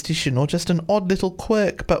superstition or just an odd little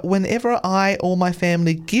quirk, but whenever I or my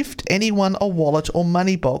family gift anyone a wallet or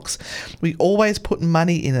money box, we always put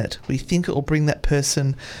money in it. We think it will bring that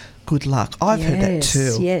person good luck. I've heard that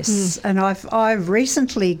too. Yes, and I've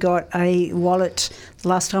recently got a wallet. The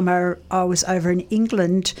last time I was over in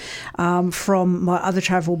England from my other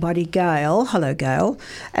travel buddy Gail. Hello, Gail.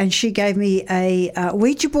 And she gave me a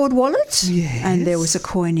Ouija board wallet. Yes. And there was a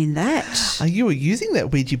coin in that. You were using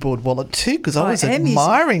that Ouija board wallet too, because I was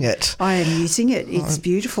admiring it. I am using it. It's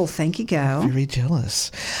beautiful. Thank you, Gail. Very jealous.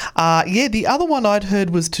 The other one I'd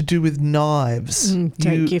heard was to do with knives.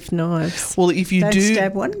 Don't gift knives. Well, if you Don't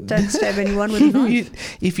stab one. Don't stab anyone with a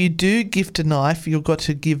knife. If you do gift a knife, you've got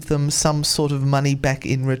to give them some sort of money back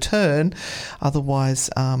in return. Otherwise,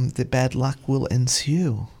 the bad luck will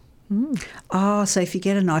ensue. Oh, so if you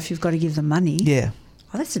get a knife, you've got to give them money. Yeah.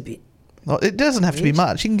 Oh, that's a bit... Well, it doesn't have to be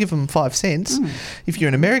much. You can give them 5 cents. If you're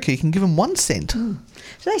in America, you can give them 1 cent. Do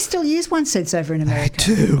they still use 1 cent over in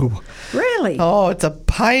America? They do. Really? Oh, it's a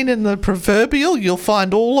pain in the proverbial. You'll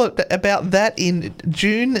find all about that in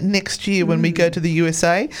June next year when we go to the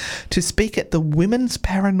USA to speak at the Women's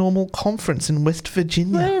Paranormal Conference in West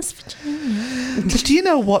Virginia. West Virginia. Do you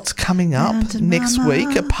know what's coming up next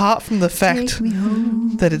week, apart from the fact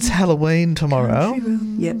that it's Halloween tomorrow?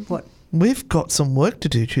 Yep, what? We've got some work to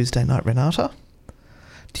do Tuesday night, Renata.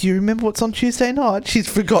 Do you remember what's on Tuesday night? She's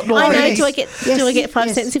forgotten already. I know. Do I get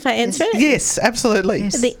 5 cents if I answer it? Yes, absolutely.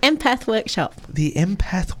 Yes. The Empath Workshop. The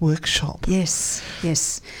Empath Workshop. Yes.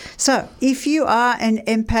 So if you are an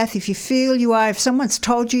empath, if you feel you are, if someone's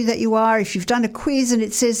told you that you are, if you've done a quiz and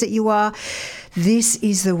it says that you are, this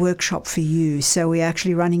is the workshop for you. So we're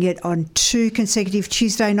actually running it on 2 consecutive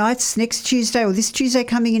Tuesday nights, next Tuesday or this Tuesday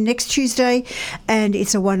coming in next Tuesday. And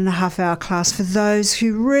it's a 1.5 hour class for those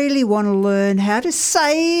who really want to learn how to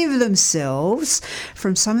save themselves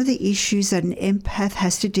from some of the issues that an empath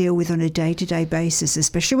has to deal with on a day-to-day basis,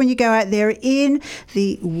 especially when you go out there in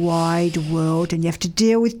the wide world and you have to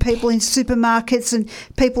deal with people in supermarkets and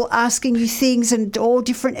people asking you things and all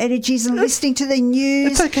different energies and listening to the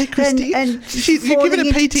news. It's okay, Kristy. And you're giving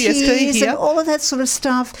a PTSD here. And all of that sort of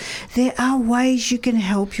stuff. There are ways you can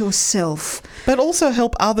help yourself. But also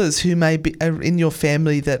help others who may be in your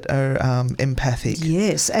family that are empathic.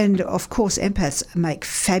 Yes, and of course empaths make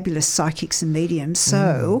fabulous psychics and mediums.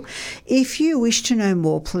 So if you wish to know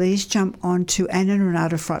more, please jump on to Anne and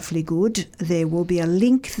Renata Frightfully Good. There will be a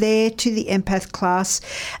link there to the empath class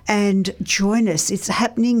and join us. It's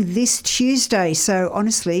happening this Tuesday. So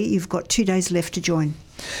honestly, you've got 2 days left to join.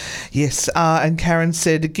 Yes, and Karen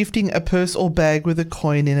said gifting a purse or bag with a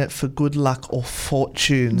coin in it for good luck or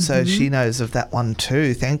fortune. So she knows of that one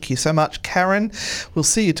too. Thank you so much, Karen. We'll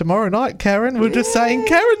see you tomorrow night, Karen. We're just saying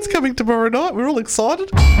Karen's coming tomorrow night. We're all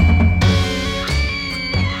excited.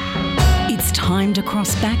 It's time to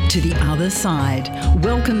cross back to the other side.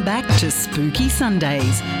 Welcome back to Spooky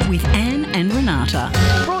Sundays with Anne and Renata.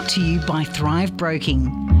 Brought to you by Thrive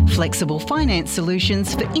Broking. Flexible finance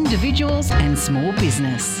solutions for individuals and small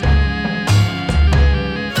business.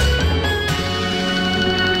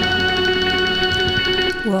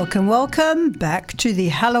 Welcome back to the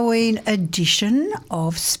Halloween edition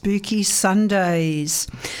of Spooky Sundays.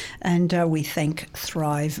 And we thank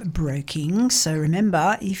Thrive Broking. So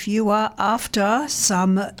remember, if you are after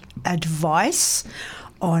some advice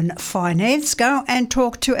on finance, go and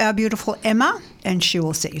talk to our beautiful Emma and she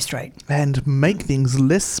will set you straight. And make things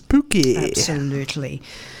less spooky. Absolutely.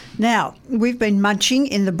 Now, we've been munching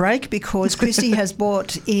in the break because Kristy has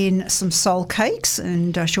brought in some soul cakes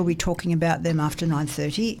and she'll be talking about them after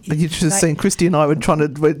 9:30. You should have seen Kristy and I were trying to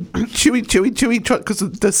chewy, because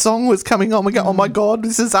the song was coming on. We go, oh my God,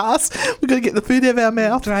 this is us. We've got to get the food out of our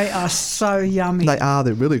mouth. They are so yummy. They are.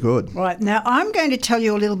 They're really good. Right. Now, I'm going to tell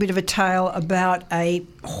you a little bit of a tale about a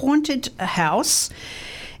haunted house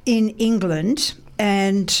in England,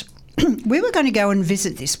 and we were going to go and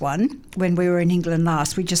visit this one when we were in England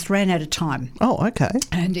last. We just ran out of time. Oh, okay.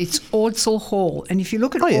 And it's Ordsall Hall. And if you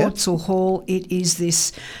look at Ordsall Hall, it is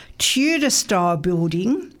this Tudor-style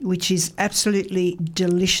building, which is absolutely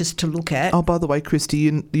delicious to look at. Oh, by the way,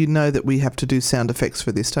 Kristy, you know that we have to do sound effects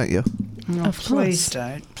for this, don't you? Oh, of please course.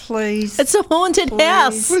 don't. Please. It's a haunted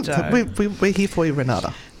house. We're here for you,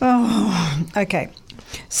 Renata. Oh, okay.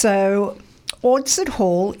 So Ordsall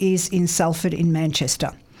Hall is in Salford in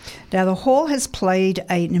Manchester. Now, the hall has played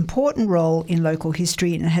an important role in local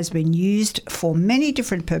history and has been used for many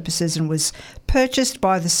different purposes and was purchased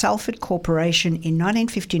by the Salford Corporation in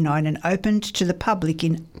 1959 and opened to the public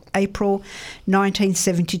in April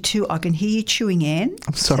 1972. I can hear you chewing, Anne.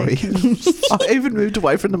 I'm sorry. I even moved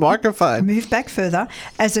away from the microphone. Move back further.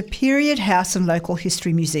 As a period house and local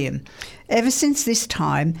history museum. Ever since this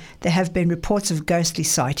time, there have been reports of ghostly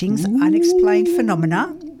sightings, unexplained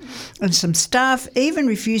phenomena, and some staff even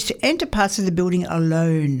refused to enter parts of the building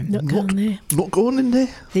alone. Not going there. Not going in there.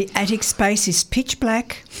 The attic space is pitch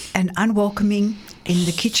black and unwelcoming. In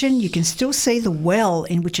the kitchen, you can still see the well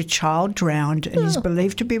in which a child drowned and is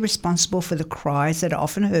believed to be responsible for the cries that are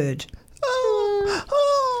often heard.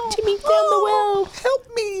 Timmy, down the well. Help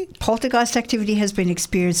me. Poltergeist activity has been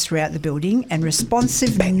experienced throughout the building, and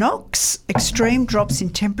responsive knocks, extreme drops in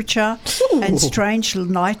temperature, and strange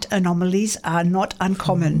night anomalies are not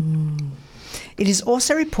uncommon. It is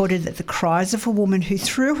also reported that the cries of a woman who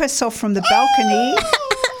threw herself from the balcony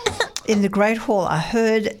in the Great Hall are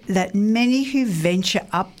heard, that many who venture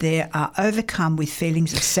up there are overcome with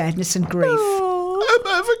feelings of sadness and grief. I'm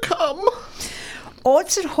overcome.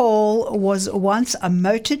 Ordsall Hall was once a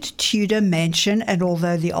moated Tudor mansion, and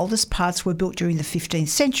although the oldest parts were built during the 15th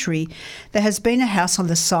century, there has been a house on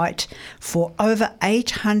the site for over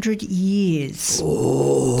 800 years.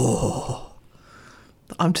 Oh.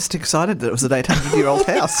 I'm just excited that it was an 800-year-old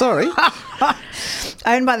house. Sorry.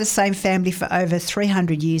 Owned by the same family for over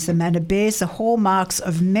 300 years, the manor bears the hallmarks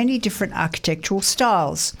of many different architectural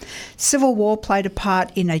styles. Civil war played a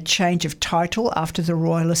part in a change of title after the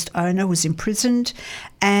royalist owner was imprisoned,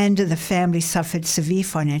 and the family suffered severe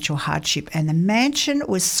financial hardship, and the mansion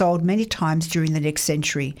was sold many times during the next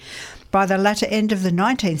century. By the latter end of the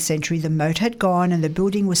 19th century, the moat had gone and the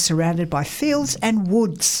building was surrounded by fields and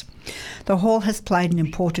woods. The hall has played an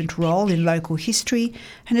important role in local history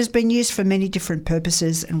and has been used for many different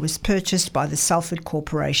purposes and was purchased by the Salford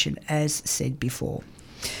Corporation, as said before.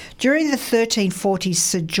 During the 1340s,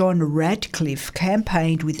 Sir John Radcliffe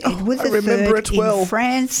campaigned with Edward III in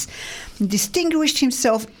France and distinguished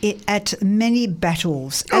himself at many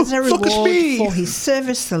battles. As a reward for his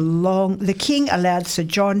service, the king allowed Sir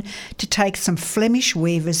John to take some Flemish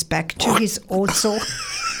weavers back to his Ordsall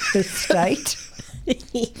estate.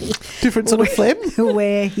 Different sort of phlegm.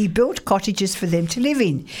 Where he built cottages for them to live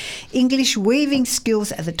in. English weaving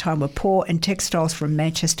skills at the time were poor, and textiles from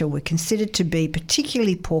Manchester were considered to be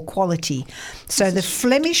particularly poor quality. So the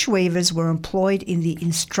Flemish weavers were employed in the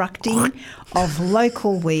instructing of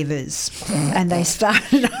local weavers, and they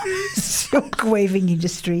started a silk weaving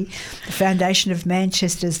industry, the foundation of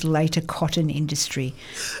Manchester's later cotton industry.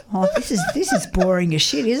 Oh, this is boring as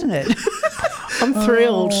shit, isn't it? I'm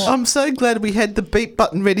thrilled. I'm so glad we had the beep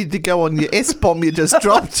button ready to go on your S-bomb you just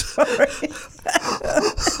dropped.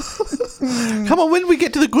 Come on, when we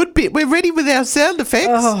get to the good bit, we're ready with our sound effects.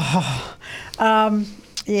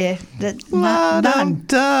 Yeah.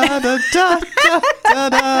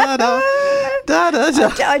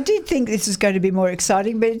 I did think this was going to be more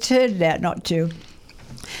exciting, but it turned out not to.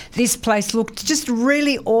 This place looked just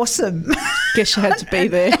really awesome. Guess you had to be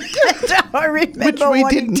there. I remember Which we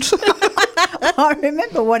didn't. I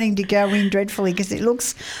remember wanting to go in dreadfully because it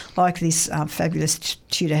looks like this fabulous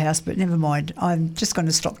Tudor house, but never mind. I'm just going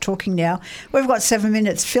to stop talking now. We've got 7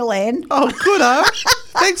 minutes. Phil, Ann. Oh, good.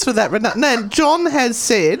 Thanks for that, Renata. Now, John has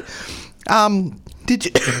said,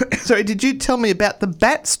 did you tell me about the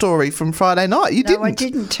bat story from Friday night? You didn't. No, I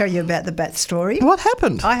didn't tell you about the bat story. What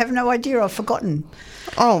happened? I have no idea. I've forgotten.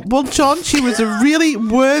 Oh, well, John, she was a really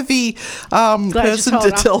worthy person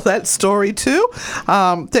to tell that story to.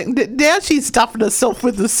 Now she's stuffing herself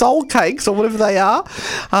with the soul cakes or whatever they are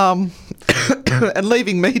and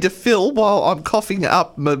leaving me to fill while I'm coughing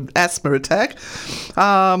up my asthma attack.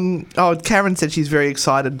 Karen said she's very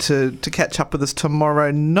excited to catch up with us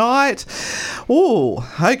tomorrow night.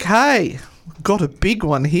 Oh, okay. Got a big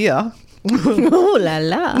one here. Ooh la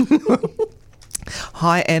la.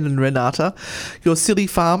 Hi, Anne and Renata, your silly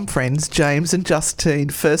farm friends, James and Justine,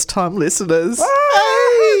 first-time listeners.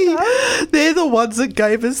 Hey! They're the ones that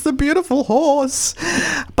gave us the beautiful horse.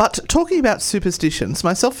 But talking about superstitions,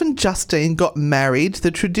 myself and Justine got married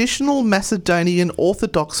the traditional Macedonian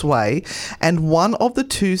Orthodox way, and one of the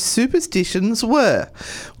two superstitions were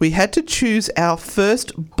we had to choose our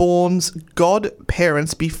firstborn's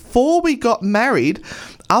godparents before we got married.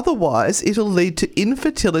 Otherwise, it'll lead to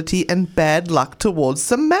infertility and bad luck towards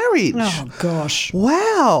the marriage. Oh, gosh.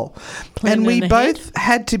 Wow. And we Planning both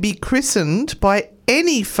had to be christened by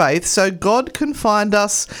any faith so God can find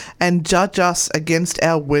us and judge us against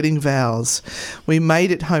our wedding vows. We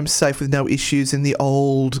made it home safe with no issues in the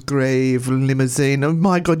old grave limousine. Oh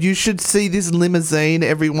my God, you should see this limousine,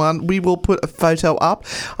 everyone. We will put a photo up.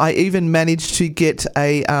 I even managed to get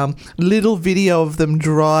a little video of them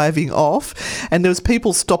driving off, and there was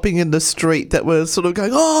people stopping in the street that were sort of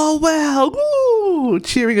going, oh wow, woo,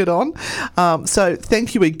 cheering it on. So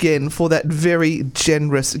thank you again for that very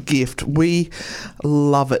generous gift. We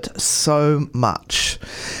love it so much.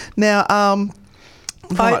 Now,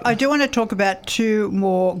 I do want to talk about two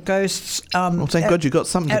more ghosts. well, thank God you got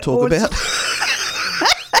something to talk about.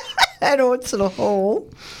 At Ordsall Hall.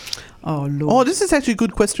 Oh, Lord. Oh, this is actually a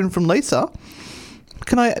good question from Lisa.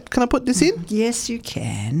 Can I put this in? Yes, you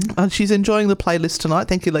can. She's enjoying the playlist tonight.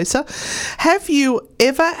 Thank you, Lisa. Have you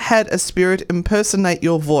ever had a spirit impersonate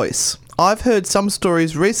your voice? I've heard some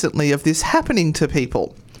stories recently of this happening to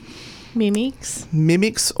people.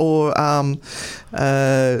 Mimics, or when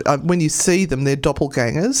you see them, they're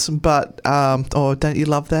doppelgangers. But oh, don't you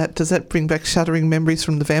love that? Does that bring back shuddering memories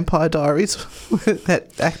from the Vampire Diaries? That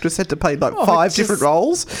actress had to play like 5 different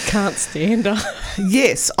roles. Can't stand her.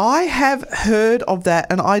 Yes, I have heard of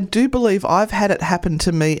that, and I do believe I've had it happen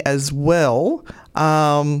to me as well.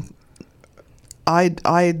 I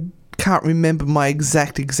can't remember my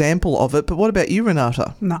exact example of it, but what about you,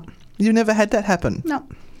 Renata? No. You've never had that happen? No.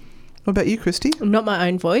 What about you, Kristy? Not my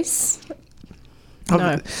own voice.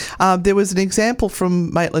 No. There was an example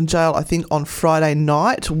from Maitland Jail, I think, on Friday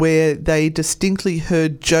night where they distinctly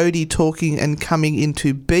heard Jodie talking and coming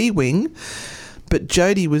into B-Wing, but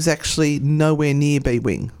Jodie was actually nowhere near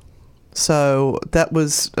B-Wing. So that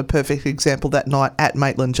was a perfect example that night at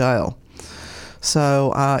Maitland Jail.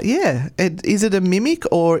 So, is it a mimic,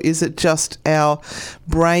 or is it just our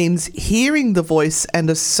brains hearing the voice and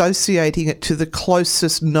associating it to the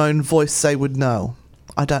closest known voice they would know?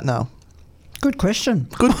 I don't know. Good question.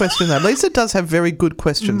 Good question, though. Lisa does have very good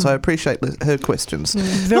questions. I appreciate her questions.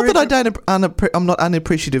 Not that I'm not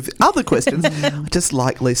unappreciative of other questions. I just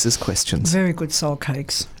like Lisa's questions. Very good soul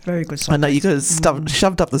cakes. Very good soul I know, you got it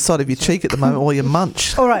shoved up the side of your cheek at the moment while you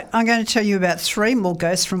munch. All right, I'm going to tell you about 3 more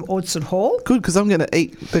ghosts from Ordsall Hall. Good, because I'm going to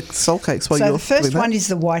eat the soul cakes while you're doing that. So the first one is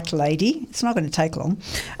the White Lady. It's not going to take long.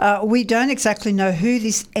 We don't exactly know who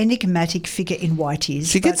this enigmatic figure in white is.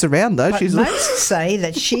 She gets around, though. But most say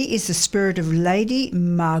that she is the spirit of Lady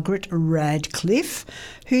Margaret Radcliffe,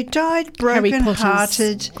 who died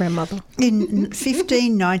broken-hearted grandmother in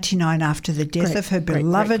 1599 after the death of her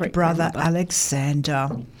beloved brother Alexander.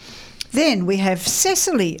 Then we have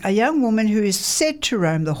Cecily, a young woman who is said to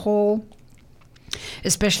roam the hall,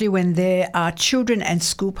 especially when there are children and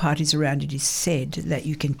school parties around. It is said that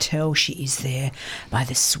you can tell she is there by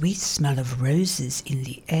the sweet smell of roses in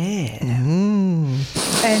the air.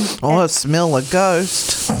 I smell a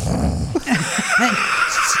ghost.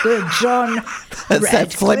 Sir John That's Radcliffe.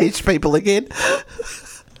 that Flemish people again.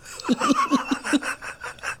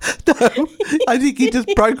 No, I think you just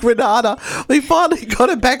broke Renata. We finally got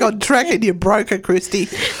her back on track and you broke her, Kristy.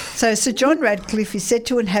 So Sir John Radcliffe is said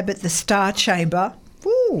to inhabit the Star Chamber.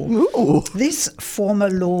 Ooh. This former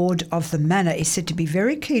lord of the manor is said to be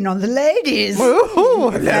very keen on the ladies. Ooh,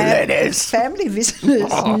 ladies. Family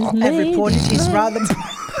visitors have reported his rather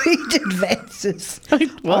boyd advances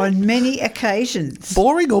on many occasions.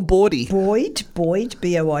 Boring or bawdy? Boyd,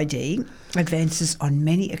 B-O-I-D, advances on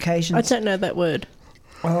many occasions. I don't know that word.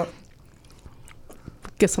 Oh.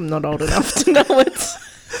 Guess I'm not old enough to know it.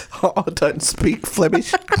 Oh, don't speak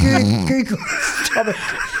Flemish. Google.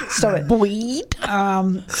 Stop it. Boyd.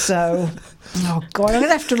 Oh, God, I'm going to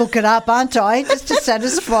have to look it up, aren't I, just to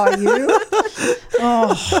satisfy you?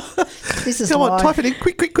 Oh, this is Come live. on, type it in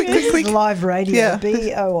quick. This is live radio, Yeah.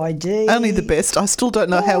 B-O-I-D. Only the best. I still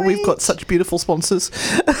don't know how we've got such beautiful sponsors.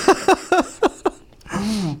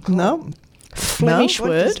 No. Flemish What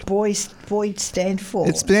word. does Boyd stand for?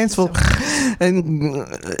 It stands for...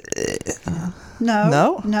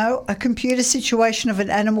 No. A computer situation of an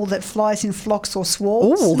animal that flies in flocks or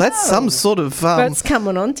swarms. Oh, that's some sort of... That's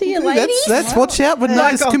coming on to you, ladies. That's watch out when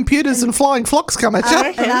those computers and flying flocks come at you.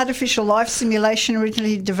 An artificial life simulation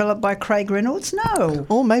originally developed by Craig Reynolds? No.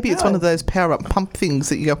 Or maybe it's one of those power-up pump things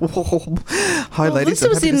that you go, whoa, hi, ladies. This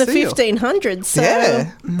was in the see you." 1500s. So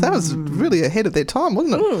Yeah, that was really ahead of their time,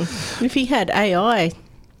 wasn't it? if he had AI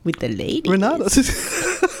with the ladies.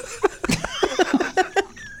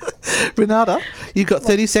 Renata, You've got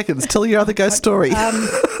 30 seconds. Tell your other ghost story.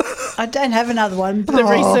 I don't have another one. The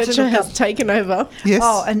researcher has taken over. Yes.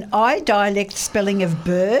 Oh, an I dialect spelling of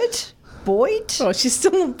bird. Boyd? Oh, she's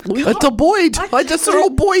still... It's a Boyd. I just saw a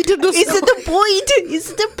Boyd in the... Is it the Boyd?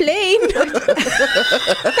 Is it the plane?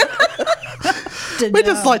 We'd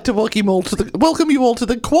just like to welcome you all to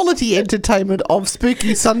the quality entertainment of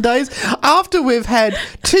Spooky Sundays. After we've had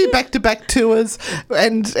 2 back-to-back tours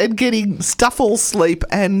and getting stuff all sleep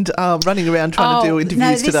and running around trying to do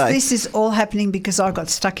interviews today. This is all happening because I got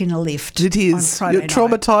stuck in a lift. It is. On You're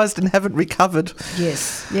traumatised and haven't recovered.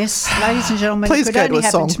 Yes, ladies and gentlemen. Please it could go only to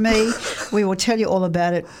a happen song. to me. We will tell you all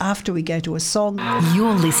about it after we go to a song.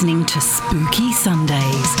 You're listening to Spooky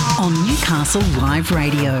Sundays on Newcastle Live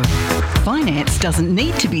Radio. Finance doesn't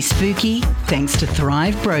need to be spooky thanks to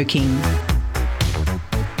Thrive Broking.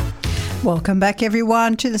 Welcome back,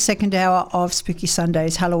 everyone, to the second hour of Spooky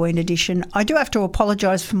Sundays Halloween edition. I do have to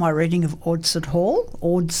apologise for my reading of Ordsall Hall.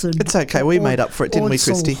 It's okay. We made up for it, didn't we,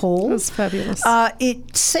 Kristy? Hall. It was fabulous.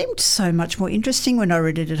 It seemed so much more interesting when I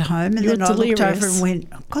read it at home, and You're then I looked delirious. over and went,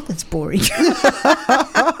 "Oh God, that's boring."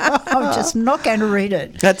 I'm just not going to read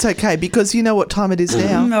it. That's okay, because you know what time it is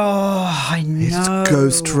now. Oh, I know. It's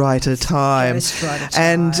Ghostwriter time. Ghostwriter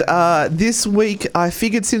time. And this week, I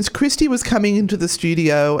figured since Kristy was coming into the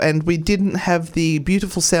studio and we didn't have the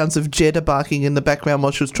beautiful sounds of Jeddah barking in the background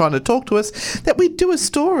while she was trying to talk to us, that we'd do a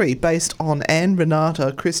story based on Anne,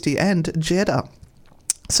 Renata, Kristy and Jeddah.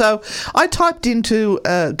 So I typed into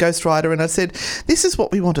Ghostwriter and I said, this is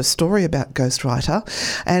what we want a story about, Ghostwriter.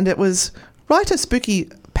 And it was, write a spooky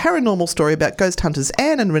paranormal story about ghost hunters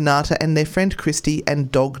Anne and Renata and their friend Kristy and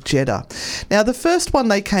dog Jeddah. Now, the first one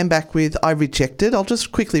they came back with, I rejected. I'll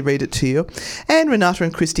just quickly read it to you. Anne, Renata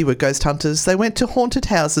and Kristy were ghost hunters. They went to haunted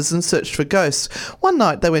houses and searched for ghosts. One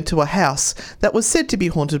night they went to a house that was said to be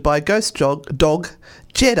haunted by a ghost dog,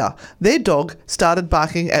 Jeddah. Their dog started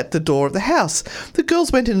barking at the door of the house. The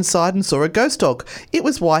girls went inside and saw a ghost dog. It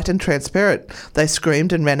was white and transparent. They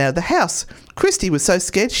screamed and ran out of the house. Kristy was so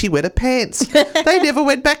scared she wet her pants. They never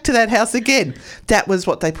went back to that house again. That was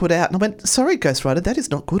what they put out. And I went, sorry, Ghostwriter, that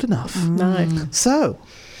is not good enough. No. So,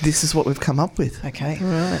 this is what we've come up with. Okay.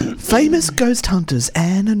 Right. Famous ghost hunters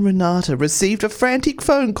Anne and Renata received a frantic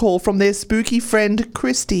phone call from their spooky friend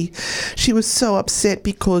Kristy. She was so upset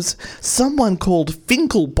because someone called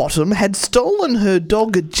Finkelbottom had stolen her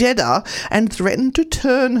dog Jeddah and threatened to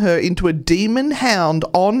turn her into a demon hound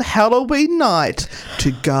on Halloween night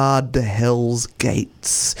to guard the Hell's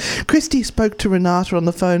Gates. Kristy spoke to Renata on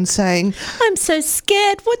the phone saying, I'm so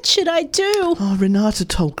scared. What should I do? Oh, Renata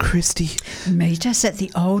told Kristy, Meet us at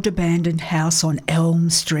the old abandoned house on Elm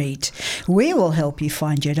Street. We will help you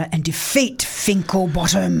find Jeddah and defeat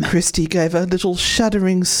Finkelbottom. Kristy gave a little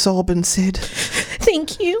shuddering sob and said,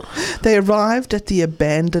 Thank you. They arrived at the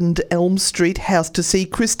abandoned Elm Street house to see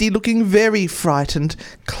Kristy looking very frightened,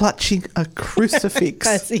 clutching a crucifix.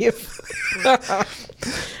 As if.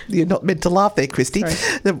 You're not meant to laugh there, Kristy.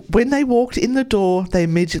 When they walked in the door, they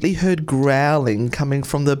immediately heard growling coming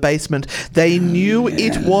from the basement. They knew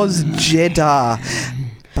it was Jeddah,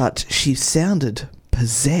 but she sounded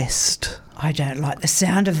possessed. I don't like the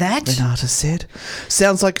sound of that. Renata said.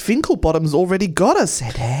 Sounds like Finkelbottom's already got us,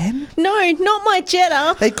 said Anne. No, not my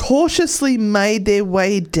Jeddah. They cautiously made their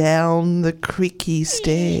way down the creaky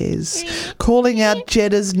stairs, calling out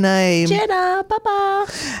Jeddah's name. Jeddah,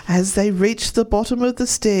 Baba. As they reached the bottom of the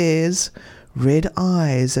stairs, red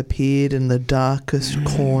eyes appeared in the darkest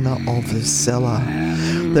corner of the cellar.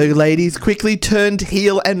 The ladies quickly turned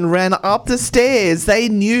heel and ran up the stairs. They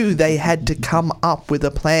knew they had to come up with a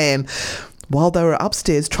plan. While they were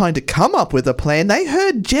upstairs trying to come up with a plan, they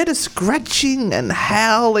heard Jeddah scratching and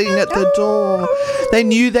howling at the door. They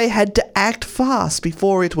knew they had to act fast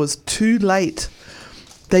before it was too late.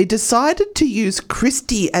 They decided to use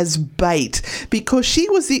Kristy as bait because she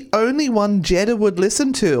was the only one Jeddah would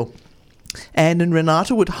listen to. Anne and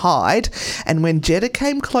Renata would hide, and when Jeddah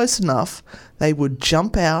came close enough, they would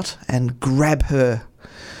jump out and grab her.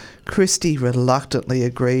 Kristy reluctantly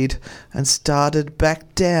agreed and started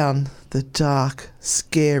back down the dark,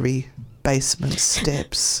 scary basement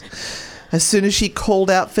steps. As soon as she called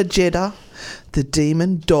out for Jeddah, the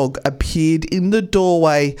demon dog appeared in the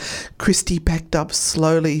doorway. Kristy backed up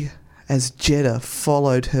slowly as Jeddah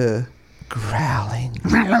followed her, growling.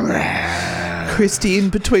 Kristy, in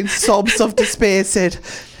between sobs of despair, said,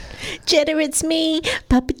 Jeddah, it's me.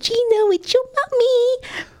 Papagino, it's your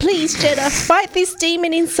mummy. Please, Jeddah, fight this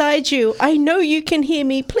demon inside you. I know you can hear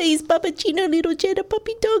me. Please, Papagino, little Jeddah,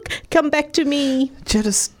 puppy dog, come back to me.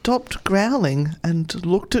 Jeddah stopped growling and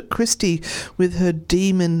looked at Kristy with her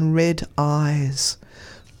demon red eyes.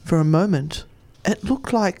 For a moment, It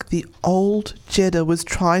looked like the old Jeddah was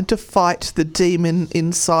trying to fight the demon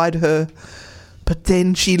inside her. But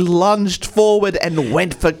then she lunged forward and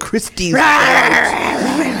went for Kristy's throat.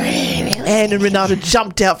 Anne and Renata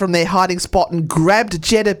jumped out from their hiding spot and grabbed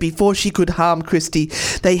Jeddah before she could harm Kristy.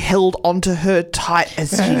 They held onto her tight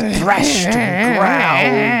as she thrashed and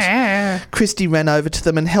growled. Kristy ran over to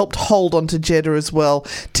them and helped hold onto Jeddah as well.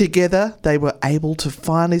 Together, they were able to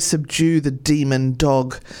finally subdue the demon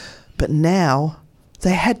dog. But now,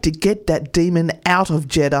 they had to get that demon out of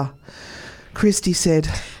Jeddah. Kristy said,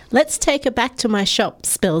 "Let's take her back to my shop,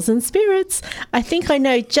 Spells and Spirits. I think I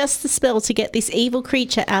know just the spell to get this evil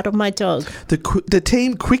creature out of my dog." The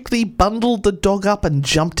team quickly bundled the dog up and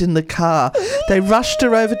jumped in the car. They rushed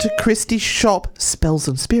her over to Kristy's shop, Spells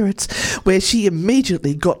and Spirits, where she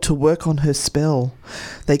immediately got to work on her spell.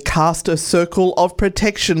 They cast a circle of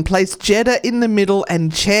protection, placed Jeddah in the middle,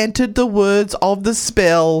 and chanted the words of the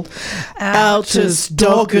spell. "Altus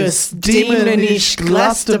Dogus, demonish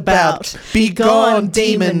glustabout, be gone,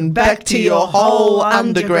 demon, back to your hole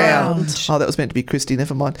underground." Oh, that was meant to be Kristy,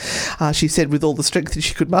 never mind. She said with all the strength that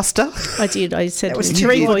she could muster. I did. I said That was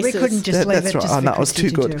three too good. voices. We couldn't just leave That's it. right. Just Oh, for no, it was Kristy too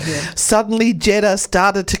to good. do, yeah. Suddenly, Jeddah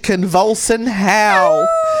started to convulse and howl.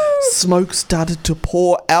 Smoke started to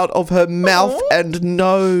pour out of her mouth and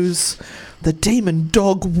nose. The demon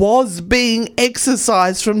dog was being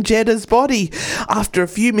exorcised from Jeddah's body. After a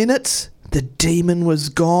few minutes, the demon was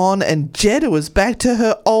gone and Jeddah was back to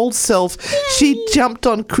her old self. She jumped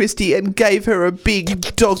on Kristy and gave her a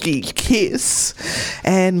big doggy kiss.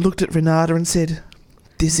 Anne looked at Renata and said,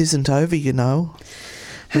 "This isn't over, you know."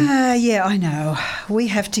 Yeah, I know. We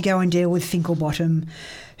have to go and deal with Finkelbottom.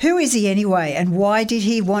 Who is he anyway, and why did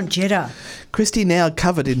he want Jeddah? Kristy, now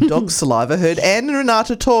covered in dog saliva, heard Anne and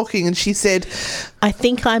Renata talking and she said, "I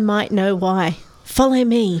think I might know why. Follow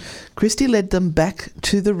me." Kristy led them back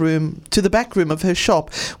to the back room of her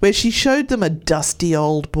shop, where she showed them a dusty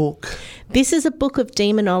old book. "This is a book of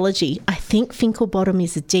demonology. I think Finkelbottom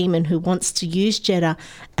is a demon who wants to use Jeddah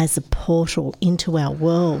as a portal into our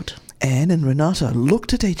world." Anne and Renata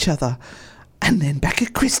looked at each other and then back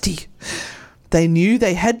at Kristy. They knew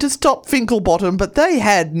they had to stop Finkelbottom, but they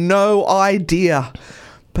had no idea.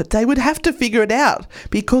 But they would have to figure it out,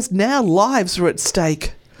 because now lives were at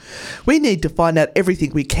stake. "We need to find out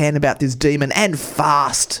everything we can about this demon, and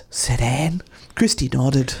fast," said Anne. Kristy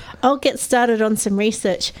nodded. "I'll get started on some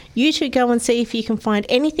research. You two go and see if you can find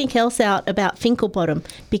anything else out about Finkelbottom.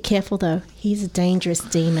 Be careful though, he's a dangerous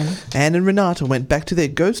demon." Anne and Renata went back to their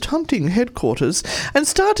ghost hunting headquarters and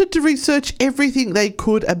started to research everything they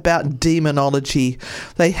could about demonology.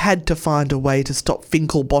 They had to find a way to stop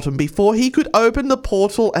Finkelbottom before he could open the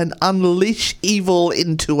portal and unleash evil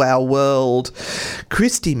into our world.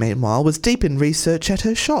 Kristy, meanwhile, was deep in research at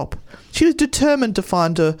her shop. She was determined to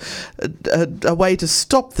find a way to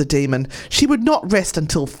stop the demon. She would not rest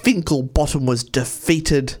until Finkelbottom was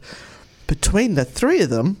defeated. Between the three of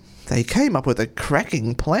them, they came up with a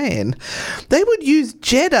cracking plan. They would use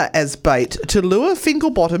Jeddah as bait to lure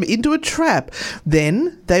Finkelbottom into a trap.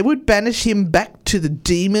 Then they would banish him back to the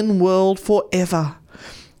demon world forever.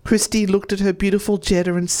 Kristy looked at her beautiful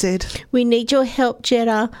Jeddah and said, "We need your help,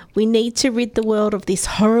 Jeddah. We need to rid the world of this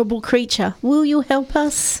horrible creature. Will you help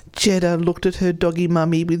us?" Jeddah looked at her doggy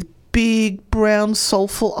mummy with big brown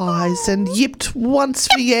soulful eyes and yipped once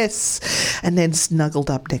for yes, and then snuggled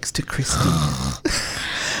up next to Kristy.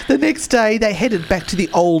 The next day they headed back to the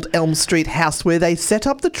old Elm Street house, where they set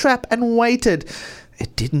up the trap and waited.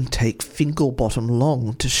 It didn't take Finkelbottom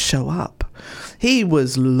long to show up. He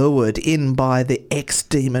was lured in by the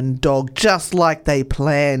ex-demon dog, just like they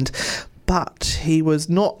planned, but he was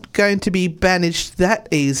not going to be banished that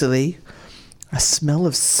easily. A smell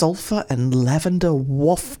of sulphur and lavender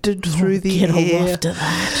wafted through the air. After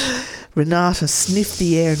that. Renata sniffed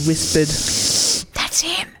the air and whispered, That's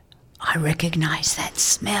him. I recognise that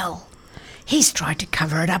smell. He's tried to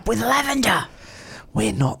cover it up with lavender.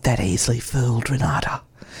 "We're not that easily fooled, Renata."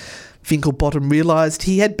 Finkelbottom realised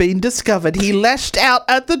he had been discovered. He lashed out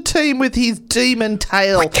at the team with his demon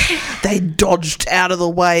tail. They dodged out of the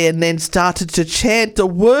way and then started to chant the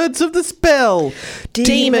words of the spell.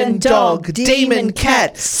 "Demon dog, demon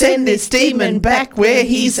cat, send this demon back where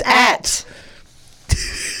he's at."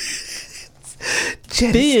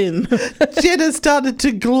 Boom. Jeddah started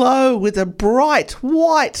to glow with a bright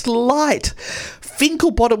white light.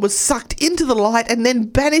 Finkelbottom was sucked into the light and then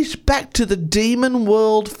banished back to the demon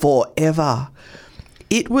world forever.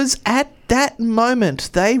 It was at that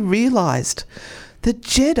moment they realised that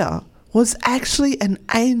Jeddah was actually an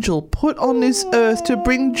angel put on this earth to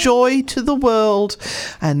bring joy to the world,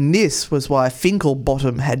 and this was why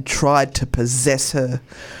Finkelbottom had tried to possess her.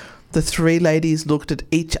 The three ladies looked at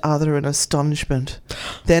each other in astonishment,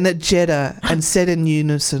 then at Jeddah, and said in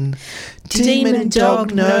unison, "Demon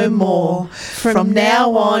dog no more. From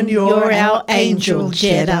now on, you're our angel,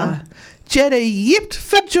 Jeddah." Jeddah yipped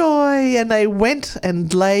for joy, and they went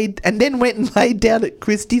and laid down at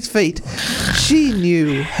Kristy's feet. She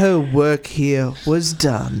knew her work here was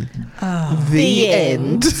done. The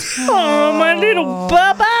end. Oh, my little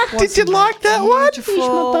Bubba. Did you like that one? Here's my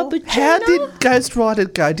Bubba How Junior. did Ghost Rider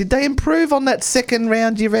go? Did they improve on that second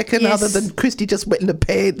round, you reckon, Yes. other than Kristy just wetting her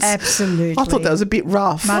pants? Absolutely. I thought that was a bit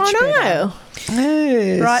rough. Much better. know.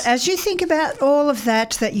 Yes. Right, as you think about all of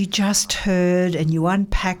that you just heard and you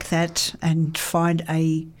unpack that and find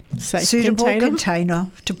a Safe suitable container. container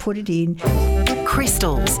to put it in.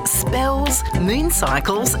 Crystals, spells, moon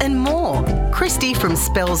cycles, and more. Kristy from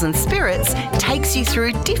Spells and Spirits takes you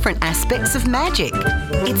through different aspects of magic.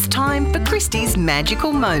 It's time for Kristy's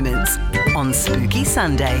magical moments on Spooky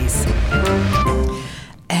Sundays.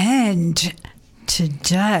 And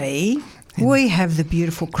today we have the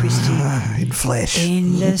beautiful Kristy In flesh.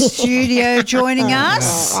 in the studio joining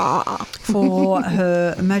us for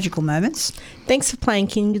her magical moments. Thanks for playing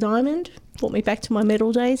King Diamond. Brought me back to my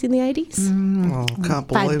metal days in the 80s. Oh, can't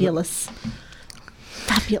believe it. Fabulous.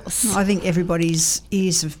 Fabulous. I think everybody's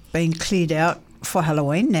ears have been cleared out for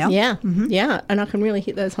Halloween now. Yeah, yeah, and I can really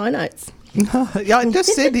hit those high notes. Yeah, I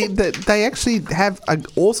just said that they actually have an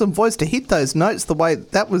awesome voice to hit those notes the way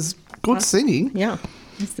that was good singing Yeah.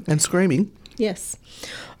 and screaming. Yes.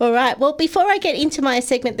 All right. Well, before I get into my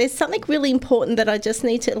segment, there's something really important that I just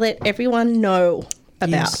need to let everyone know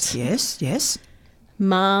about. Yes.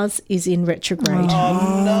 Mars is in retrograde.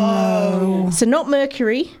 Oh, no. So not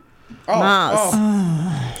Mercury, Mars.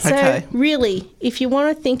 So Okay. really, if you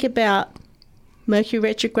want to think about Mercury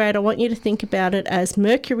retrograde, I want you to think about it as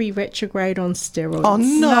Mercury retrograde on steroids. Oh,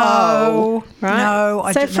 no. Right? No,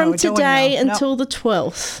 I so don't from know. I don't wanna today know. No. until the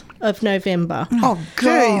 12th of November. Oh,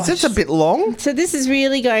 geez, that's a bit long. So this is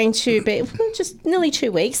really going to be just nearly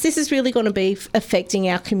 2 weeks. This is really going to be affecting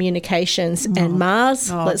our communications. And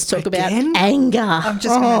Mars, let's talk again? about anger. I'm just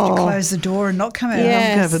going to have to close the door and not come out. Yeah. I'm going to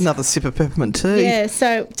Yes. have another sip of peppermint tea. Yeah,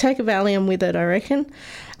 so take a Valium with it, I reckon.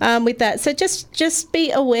 With that, so just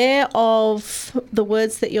be aware of the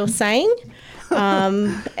words that you're saying,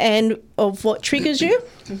 and of what triggers you,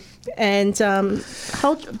 and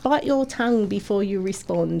bite your tongue before you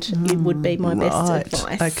respond. It would be my best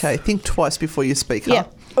advice. Okay, think twice before you speak Yeah,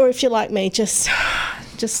 up. or if you're like me, just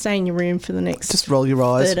stay in your room for the next Just roll your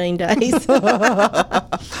eyes. 13 days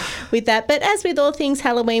with that. But as with all things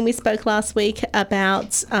Halloween, we spoke last week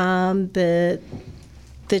about the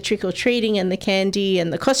trick-or-treating and the candy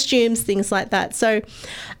and the costumes, things like that. So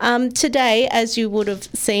today, as you would have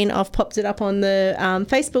seen, I've popped it up on the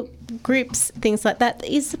Facebook groups, things like that,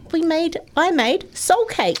 I made soul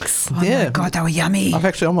cakes. Oh, Yeah. my God, they were yummy.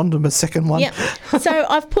 I'm on to my second one. Yeah. So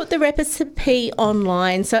I've put the recipe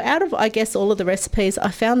online. So out of, I guess, all of the recipes,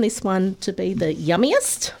 I found this one to be the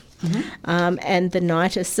yummiest. And the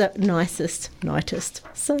nicest. So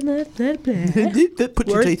Put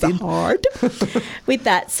your teeth in. hard with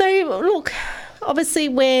that. So look, obviously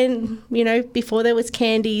when, before there was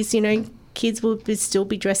candies, kids would still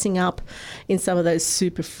be dressing up in some of those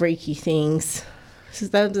super freaky things. So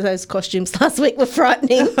those costumes last week were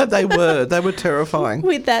frightening. They were terrifying.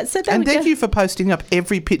 With that. So they And would thank go- you for posting up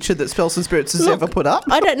every picture that Spells and Spirits has ever put up.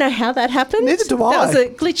 I don't know how that happened. Neither do That I. was a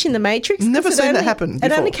glitch in the matrix. Never 'cause seen that happen It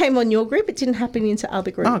only before. came on your group. It didn't happen into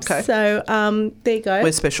other groups. Okay. So there you go.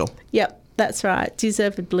 We're special. Yep, that's right.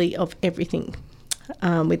 Deservedly of everything.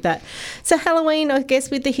 With that. So Halloween, I guess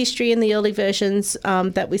with the history and the early versions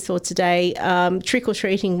that we saw today,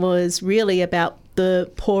 trick-or-treating was really about the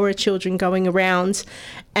poorer children going around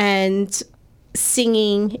and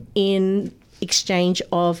singing in exchange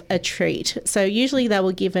of a treat. So usually they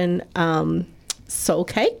were given soul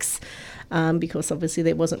cakes, because obviously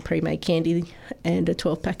there wasn't pre-made candy and a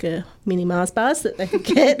 12-pack of mini Mars bars that they could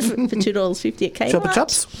get for $2.50 at Kmart. Chopper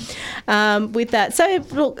chops. With that. So,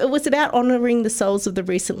 look, it was about honouring the souls of the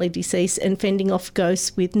recently deceased and fending off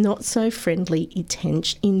ghosts with not-so-friendly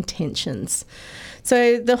intentions.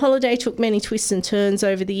 So the holiday took many twists and turns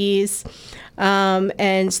over the years, and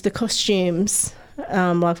the costumes,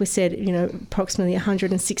 like we said, approximately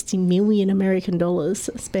 $160 million American dollars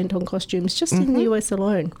spent on costumes just in the US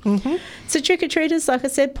alone. So trick-or-treaters, like I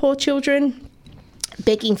said, poor children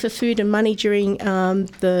begging for food and money during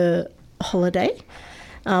the holiday.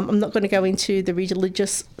 I'm not going to go into the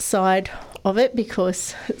religious side of it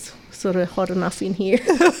because it's sort of hot enough in here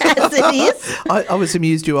as it is. I was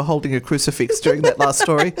amused you were holding a crucifix during that last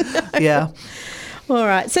story. Yeah. All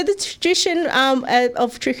right. So the tradition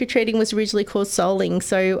of trick-or-treating was originally called souling.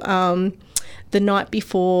 So the night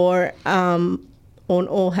before, on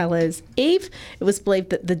All Hallows Eve, it was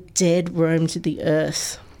believed that the dead roamed the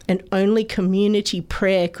earth and only community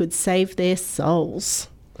prayer could save their souls.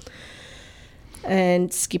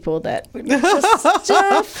 And skip all that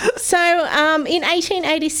stuff. So in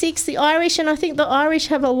 1886, the Irish, and I think the Irish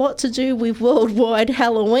have a lot to do with worldwide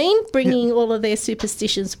Halloween, bringing all of their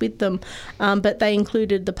superstitions with them. But they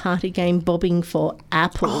included the party game bobbing for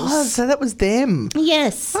apples. Oh, so that was them.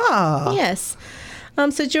 Yes. Ah. Yes.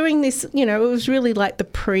 So during this, it was really like the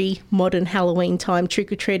pre-modern Halloween time.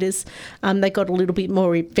 Trick-or-treaters, they got a little bit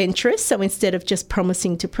more adventurous. So instead of just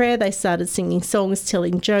promising to prayer, they started singing songs,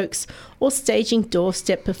 telling jokes, or staging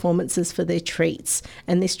doorstep performances for their treats.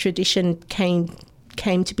 And this tradition came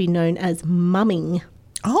to be known as mumming.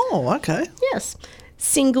 Oh, okay. Yes.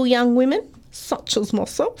 Single young women, such as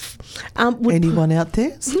myself. Anyone out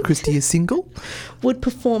there? Kristy is single. Would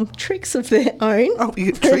perform tricks of their own. Oh,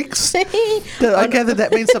 you get tricks? I gather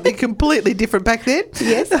that means something completely different back then.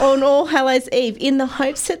 Yes, on All Hallows Eve, in the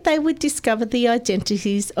hopes that they would discover the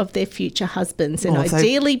identities of their future husbands and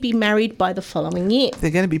ideally be married by the following year.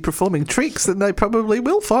 They're going to be performing tricks, and they probably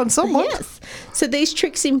will find someone. Yes. So these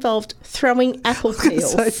tricks involved throwing apple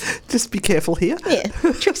peels. So just be careful here. Yeah.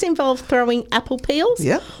 Tricks involved throwing apple peels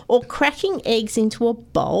or cracking eggs into a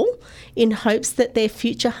bowl in hopes that their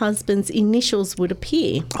future husband's initials would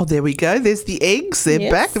appear. Oh, there we go. There's the eggs.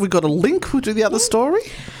 They're back. We've got a link to the other story.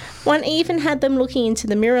 One even had them looking into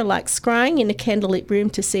the mirror like scrying in a candlelit room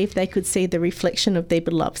to see if they could see the reflection of their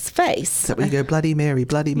beloved's face. So we go, Bloody Mary,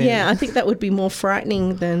 Bloody Mary. Yeah, I think that would be more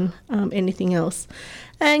frightening than anything else.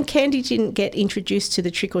 And candy didn't get introduced to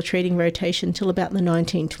the trick-or-treating rotation until about the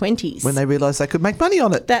 1920s. When they realised they could make money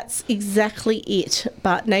on it. That's exactly it.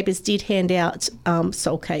 But neighbours did hand out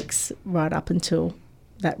soul cakes right up until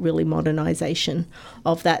that really modernisation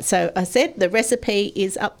of that. So I said the recipe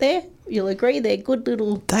is up there. You'll agree they're good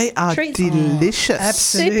little They are treats. delicious.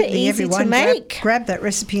 Absolutely. Super easy Everyone to make. Grab that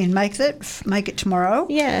recipe and make it tomorrow.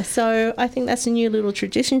 Yeah, so I think that's a new little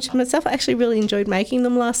tradition to myself. I actually really enjoyed making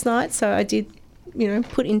them last night, so I did,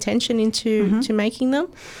 put intention into to making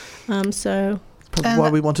them. So probably why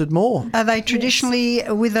we wanted more. Are they traditionally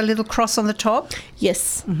with a little cross on the top?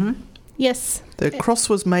 Yes. Mm-hmm. Yes. The cross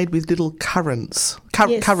was made with little currants.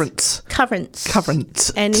 Currants.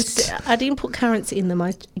 And I didn't put currants in them.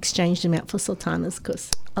 I exchanged them out for sultanas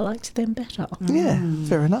because I liked them better. Yeah,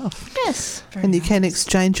 fair enough. Yes. And you can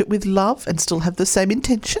exchange it with love and still have the same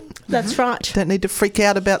intention. That's right. You don't need to freak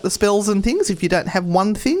out about the spells and things. If you don't have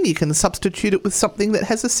one thing, you can substitute it with something that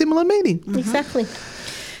has a similar meaning. Mm-hmm. Exactly.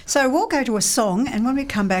 So we'll go to a song, and when we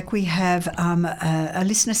come back, we have a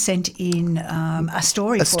listener sent in a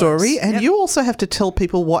story. And you also have to tell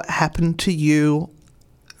people what happened to you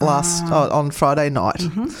on Friday night,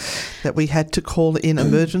 that we had to call in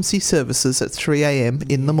emergency services at 3 a.m.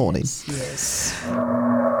 in the morning. Yes.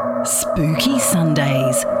 Spooky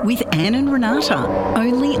Sundays with Anne and Renata,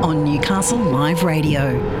 only on Newcastle Live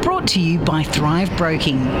Radio. Brought to you by Thrive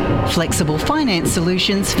Broking, flexible finance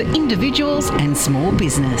solutions for individuals and small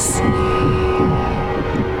business.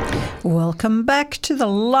 Welcome back to the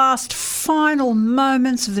last final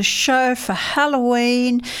moments of the show for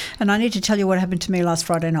Halloween. And I need to tell you what happened to me last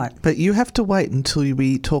Friday night. But you have to wait until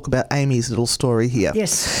we talk about Amy's little story here.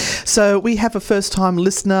 Yes. So we have a first-time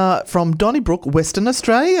listener from Donnybrook, Western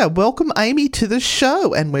Australia. Welcome, Amy, to the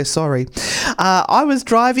show, and we're sorry. I was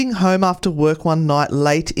driving home after work one night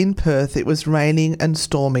late in Perth. It was raining and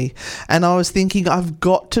stormy, and I was thinking, I've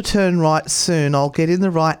got to turn right soon. I'll get in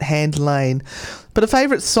the right-hand lane. But a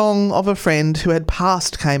favourite song of a friend who had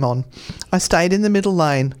passed came on. I stayed in the middle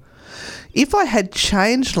lane. If I had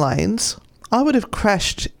changed lanes, I would have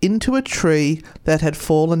crashed into a tree that had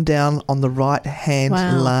fallen down on the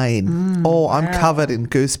right-hand lane. I'm covered in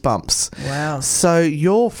goosebumps. Wow. So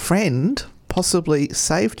your friend possibly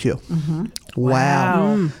saved you. Mm-hmm.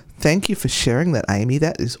 Wow. Thank you for sharing that, Amy.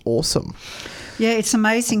 That is awesome. Yeah, it's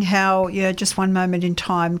amazing how just one moment in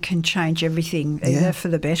time can change everything, either for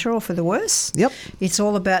the better or for the worse. Yep. It's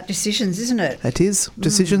all about decisions, isn't it? It is.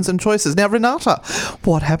 Decisions and choices. Now, Renata,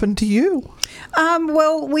 what happened to you?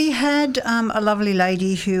 Well, we had a lovely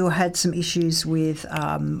lady who had some issues with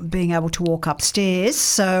being able to walk upstairs.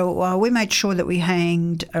 So we made sure that we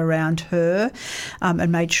hanged around her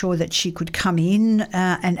and made sure that she could come in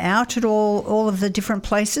and out at all of the different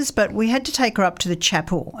places. But we had to take her up to the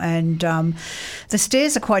chapel, and The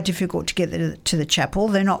stairs are quite difficult to get to the chapel.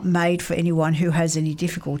 They're not made for anyone who has any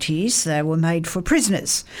difficulties. They were made for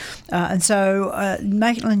prisoners. And so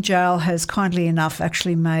Maitland Jail has kindly enough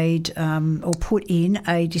actually made or put in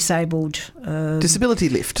a disabled... disability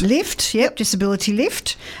lift. Yep, disability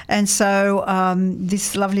lift. And so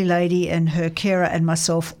this lovely lady and her carer and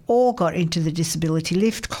myself all got into the disability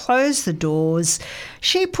lift, closed the doors.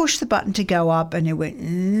 She pushed the button to go up and it went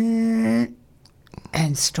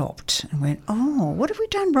and stopped and went, oh, what have we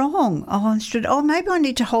done wrong? Oh, maybe I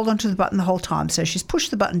need to hold on to the button the whole time. So she's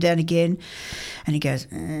pushed the button down again and he goes,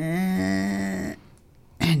 and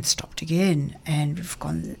stopped again. And we've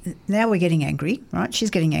gone, now we're getting angry, right? She's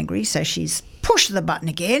getting angry. So she's pushed the button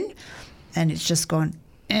again and it's just gone,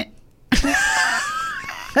 and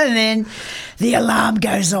then the alarm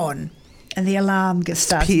goes on. And the alarm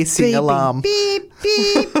starts piercing beeping, alarm. Beep,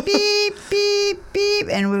 beep, beep, beep, beep.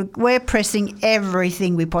 And we're pressing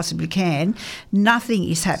everything we possibly can. Nothing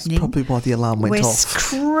is happening. That's probably why the alarm went we're off. We're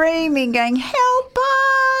screaming, going, help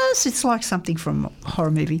us. It's like something from a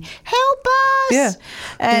horror movie. Help us. Yeah.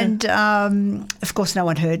 And, of course, no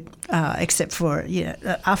one heard except for,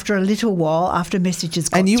 after a little while, after messages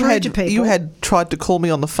got through to people. You had tried to call me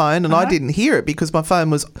on the phone and I didn't hear it because my phone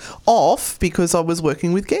was off because I was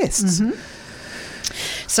working with guests. Mm-hmm.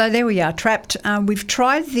 So there we are, trapped. We've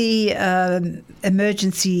tried the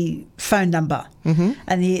emergency phone number,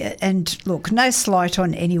 and look, no slight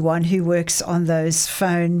on anyone who works on those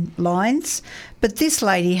phone lines, but this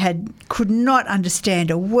lady could not understand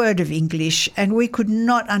a word of English, and we could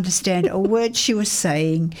not understand a word she was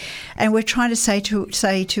saying, and we're trying to say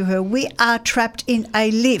to her, we are trapped in a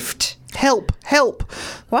lift. Help!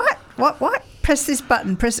 What? Press this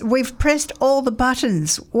button. We've pressed all the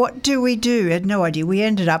buttons. What do we do? I had no idea. We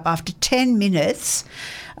ended up after 10 minutes,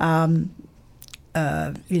 cancelling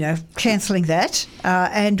that.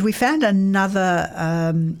 And we found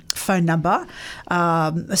another phone number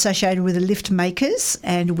associated with the lift makers,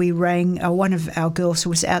 and we rang one of our girls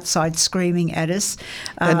who was outside screaming at us.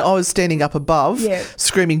 And I was standing up above,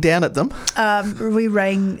 screaming down at them. We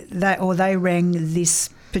rang that, or they rang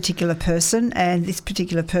this particular person, and this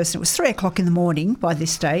particular person, it was 3 o'clock in the morning by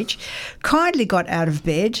this stage, kindly got out of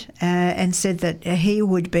bed and said that he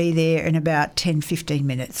would be there in about 10-15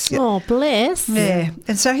 minutes. Oh, bless. Yeah.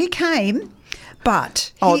 And so he came,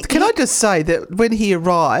 but... Can I just say that when he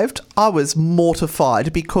arrived, I was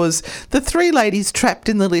mortified because the three ladies trapped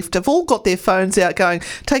in the lift have all got their phones out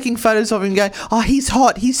taking photos of him going, oh, he's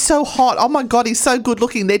hot, he's so hot, oh my God, he's so good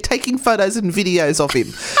looking. They're taking photos and videos of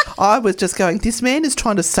him. I was just going, this man is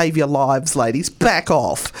trying to save your lives, ladies, back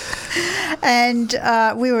off. And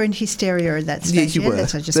we were in hysteria at that stage. Yeah, you were.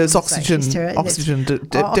 There's oxygen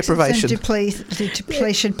deprivation.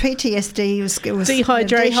 Depletion, PTSD, it was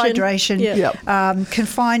dehydration. Yeah.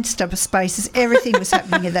 Confined spaces, everything was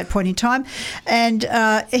happening at that point in time. And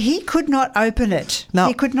he could not open it. No.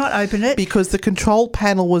 He could not open it. Because the control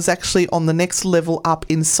panel was actually on the next level up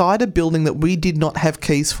inside a building that we did not have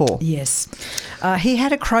keys for. Yes. He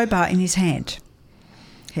had a crowbar in his hand.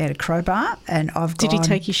 He had a crowbar, and I've gone... Did he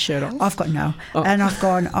take his shirt off? I've got no. Oh. And I've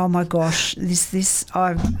gone, oh my gosh,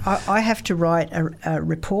 I have to write a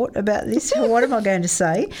report about this. What am I going to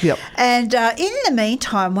say? Yep. And in the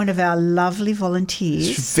meantime, one of our lovely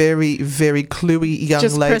volunteers... Very, very cluey young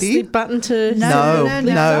just lady. Just press the button to...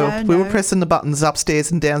 No. We were pressing the buttons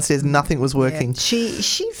upstairs and downstairs. Nothing was working. Yeah.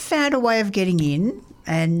 She found a way of getting in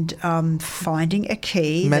and finding a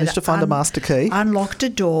key. Managed to find a master key. Unlocked a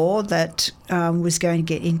door that was going to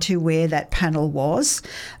get into where that panel was,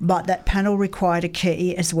 but that panel required a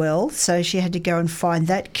key as well, so she had to go and find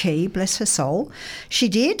that key, bless her soul. She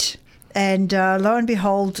did, and lo and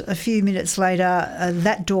behold, a few minutes later,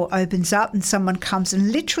 that door opens up and someone comes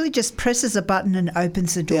and literally just presses a button and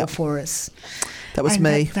opens the door for us. That was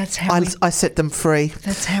me. That's how I set them free.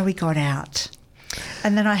 That's how we got out.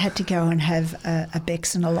 And then I had to go and have a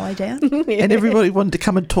Bex and a lie down. And everybody wanted to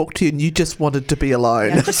come and talk to you and you just wanted to be alone.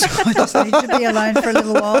 Yeah, I just needed to be alone for a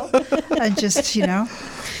little while and just,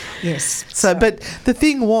 Yes. So, but the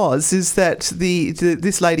thing is that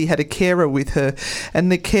this lady had a carer with her,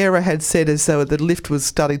 and the carer had said, as though the lift was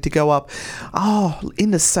starting to go up,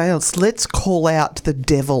 in the seance, let's call out the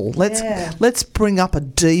devil. Let's bring up a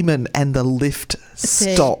demon, and the lift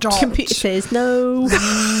stopped. Computer says no.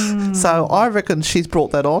 So I reckon she's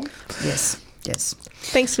brought that on. Yes.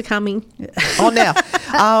 Thanks for coming.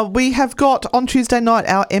 Now, we have got on Tuesday night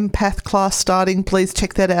our empath class starting. Please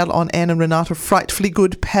check that out on Anne and Renata Frightfully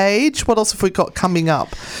Good page. What else have we got coming up?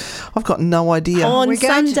 I've got no idea. On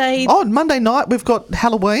Sunday. On Monday night, we've got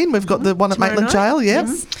Halloween. We've got the one at Maitland Jail, yeah.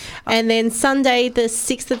 And then Sunday, the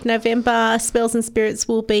 6th of November, Spells and Spirits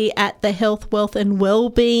will be at the Health, Wealth and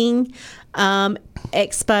Wellbeing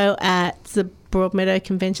Expo at the Broadmeadow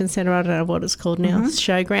Convention Centre. I don't know what it's called now,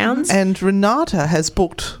 Showgrounds. And Renata has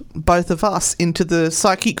booked both of us into the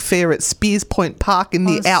Psychic Fair at Spears Point Park in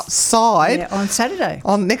the outside. Yeah, on Saturday.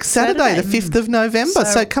 On next Saturday, the 5th of November.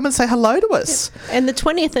 So come and say hello to us. And the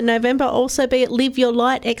 20th of November also be at Live Your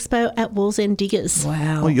Light Expo at Walls End Diggers.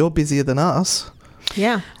 Wow. Well, you're busier than us.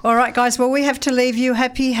 Yeah. All right, guys. Well, we have to leave you.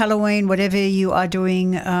 Happy Halloween, whatever you are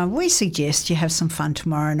doing. We suggest you have some fun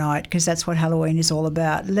tomorrow night because that's what Halloween is all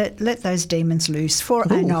about. Let those demons loose for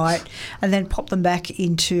a night and then pop them back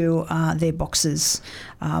into their boxes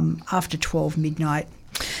after 12 midnight.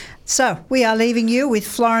 So we are leaving you with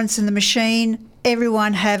Florence and the Machine.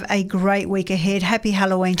 Everyone have a great week ahead. Happy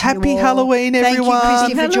Halloween to you all. Happy Halloween, everyone. Thank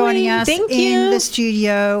you, Kristy, for joining us in the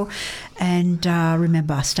studio. And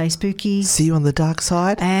remember, stay spooky. See you on the dark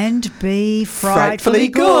side. And be Frightfully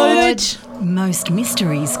good. Most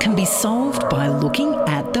mysteries can be solved by looking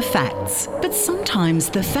at the facts. But sometimes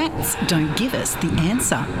the facts don't give us the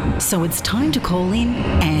answer. So it's time to call in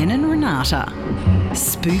Anne and Renata.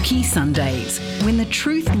 Spooky Sundays, when the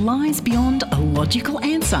truth lies beyond a logical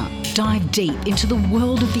answer. Dive deep into the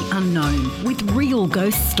world of the unknown with real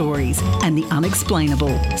ghost stories and the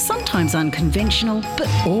unexplainable. Sometimes unconventional, but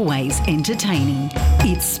always entertaining.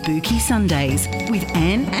 It's Spooky Sundays with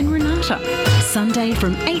Anne and Renata. Sunday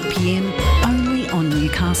from 8 p.m. only on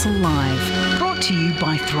Newcastle Live. Brought to you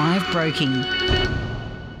by Thrive Broking.